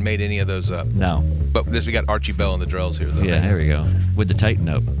we haven't made any of those up. No. But we got Archie Bell and the Drills here, though. Yeah, there we go. With the Tighten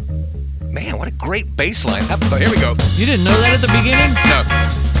Up. Man, what a great bass line. Here we go. You didn't know that at the beginning? No.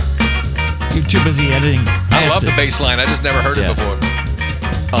 You're too busy editing. I love the bass line. I just never heard it before.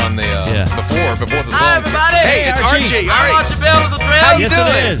 On the before the song. Hi, everybody. Hey, it's Archie. All right. I'm Archie Bell with the Drills. How you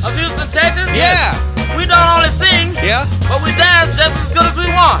doing? Of Houston, Texas. Yeah. We don't only sing, but we dance just as good as we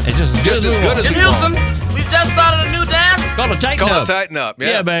want. It's just as good as In we want. Houston, we just started a new dance called a Tighten Up. Called a Tighten Up. Yeah.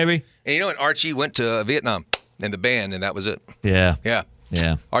 Yeah, baby. And you know, and Archie went to Vietnam in the band, and that was it. Yeah. Yeah.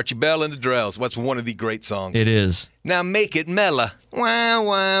 Yeah. Archie Bell and the Drills. What's one of the great songs? It is. Now make it mellow. Wow,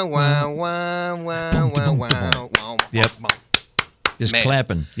 wow, wow, wow, wow, wow, wow, wow. Yep. Just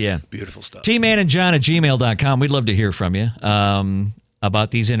clapping. Yeah. Beautiful stuff. tmanandjohn@gmail.com. We'd love to hear from you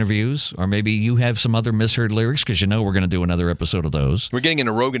about these interviews, or maybe you have some other misheard lyrics, because we're going to do another episode of those. We're getting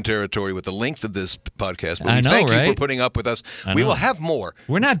into Rogan territory with the length of this podcast, but I know, thank you right? for putting up with us. We will have more.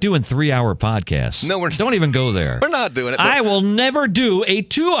 We're not doing 3-hour podcasts. No, don't even go there. We're not doing it. I will never do a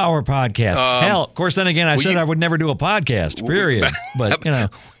 2-hour podcast. Hell, of course, then again, I said I would never do a podcast, period. But,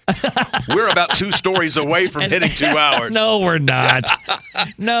 we're about 2 stories away from hitting 2 hours. No, we're not.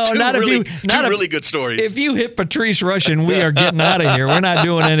 No, not really, if you. Not really good stories. If you hit Patrice Rushen, we are getting out of here. We're not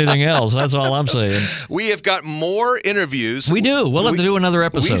doing anything else. That's all I'm saying. We have got more interviews. We do. We'll have to do another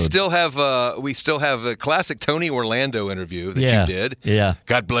episode. We still have a classic Tony Orlando interview that you did. Yeah.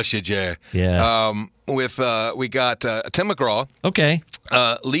 God bless you, Jay. Yeah. We got Tim McGraw. Okay.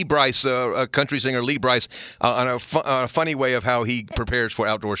 Lee Brice, country singer Lee Brice, on a funny way of how he prepares for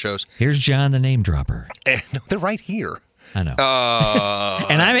outdoor shows. Here's John, the name dropper. No, they're right here. I know.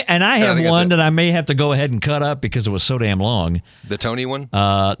 and I have one that I may have to go ahead and cut up because it was so damn long. The Tony one?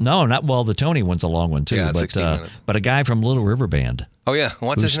 No, not the Tony one's a long one too. Yeah, but 16 minutes. But a guy from Little River Band. Oh yeah,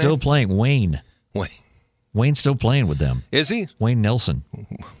 what's his name? Still playing? Wayne. Wayne's still playing with them. Is he? Wayne Nelson.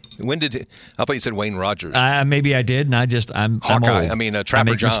 When did I thought you said Wayne Rogers? Maybe I did, and I'm Hawkeye. old. I mean, Trapper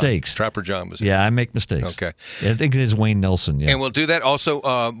I make John. Mistakes. Trapper John was. Yeah, I make mistakes. Okay. I think it is Wayne Nelson. Yeah. And we'll do that. Also,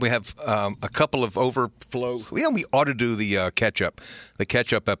 we have a couple of overflow. We ought to do the catch-up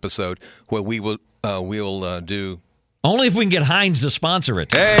episode where we will do. Only if we can get Heinz to sponsor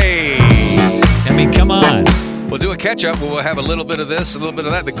it. Hey! I mean, come on. We'll do a catch-up. We'll have a little bit of this, a little bit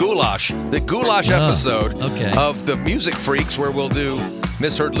of that. The goulash episode of the Music Freaks, where we'll do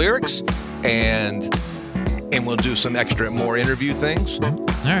misheard lyrics and we'll do some more interview things. All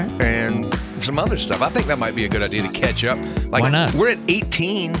right. And some other stuff. I think that might be a good idea to catch up. Why not? We're at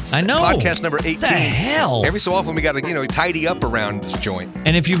 18. I know. Podcast number 18. What the hell? Every so often we got to, tidy up around this joint.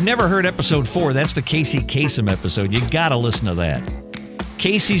 And if you've never heard episode 4, that's the Casey Kasem episode. You got to listen to that.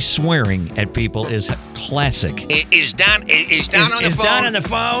 Casey's swearing at people is classic. Is Don on the phone? Is Don on the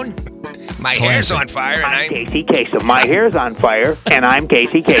phone? My hair's on fire, and I'm Casey Kasem. My hair's on fire, and I'm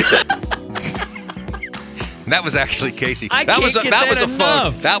Casey Kasem. That was actually Casey. That was a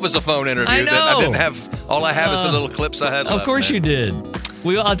phone. That was a phone interview. I didn't have. All I have is the little clips I had left. Of course you did.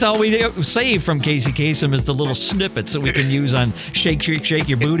 That's all we save from Casey Kasem is the little snippets that we can use on Shake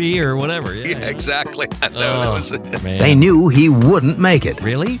Your Booty or whatever. Yeah, exactly. I know that was it. Man. They knew he wouldn't make it.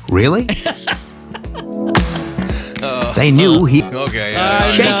 Really? Really? They knew he. Okay.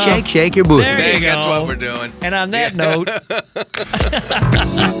 Yeah, shake your booty. There you go. That's what we're doing. And on that note.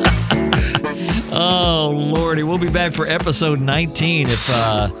 Oh, Lordy. We'll be back for episode 19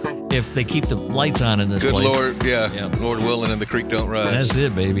 if they keep the lights on in this place. Good Lord, yeah. Lord willing and the creek don't rise. That's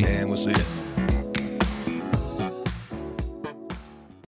it, baby. And we'll see you.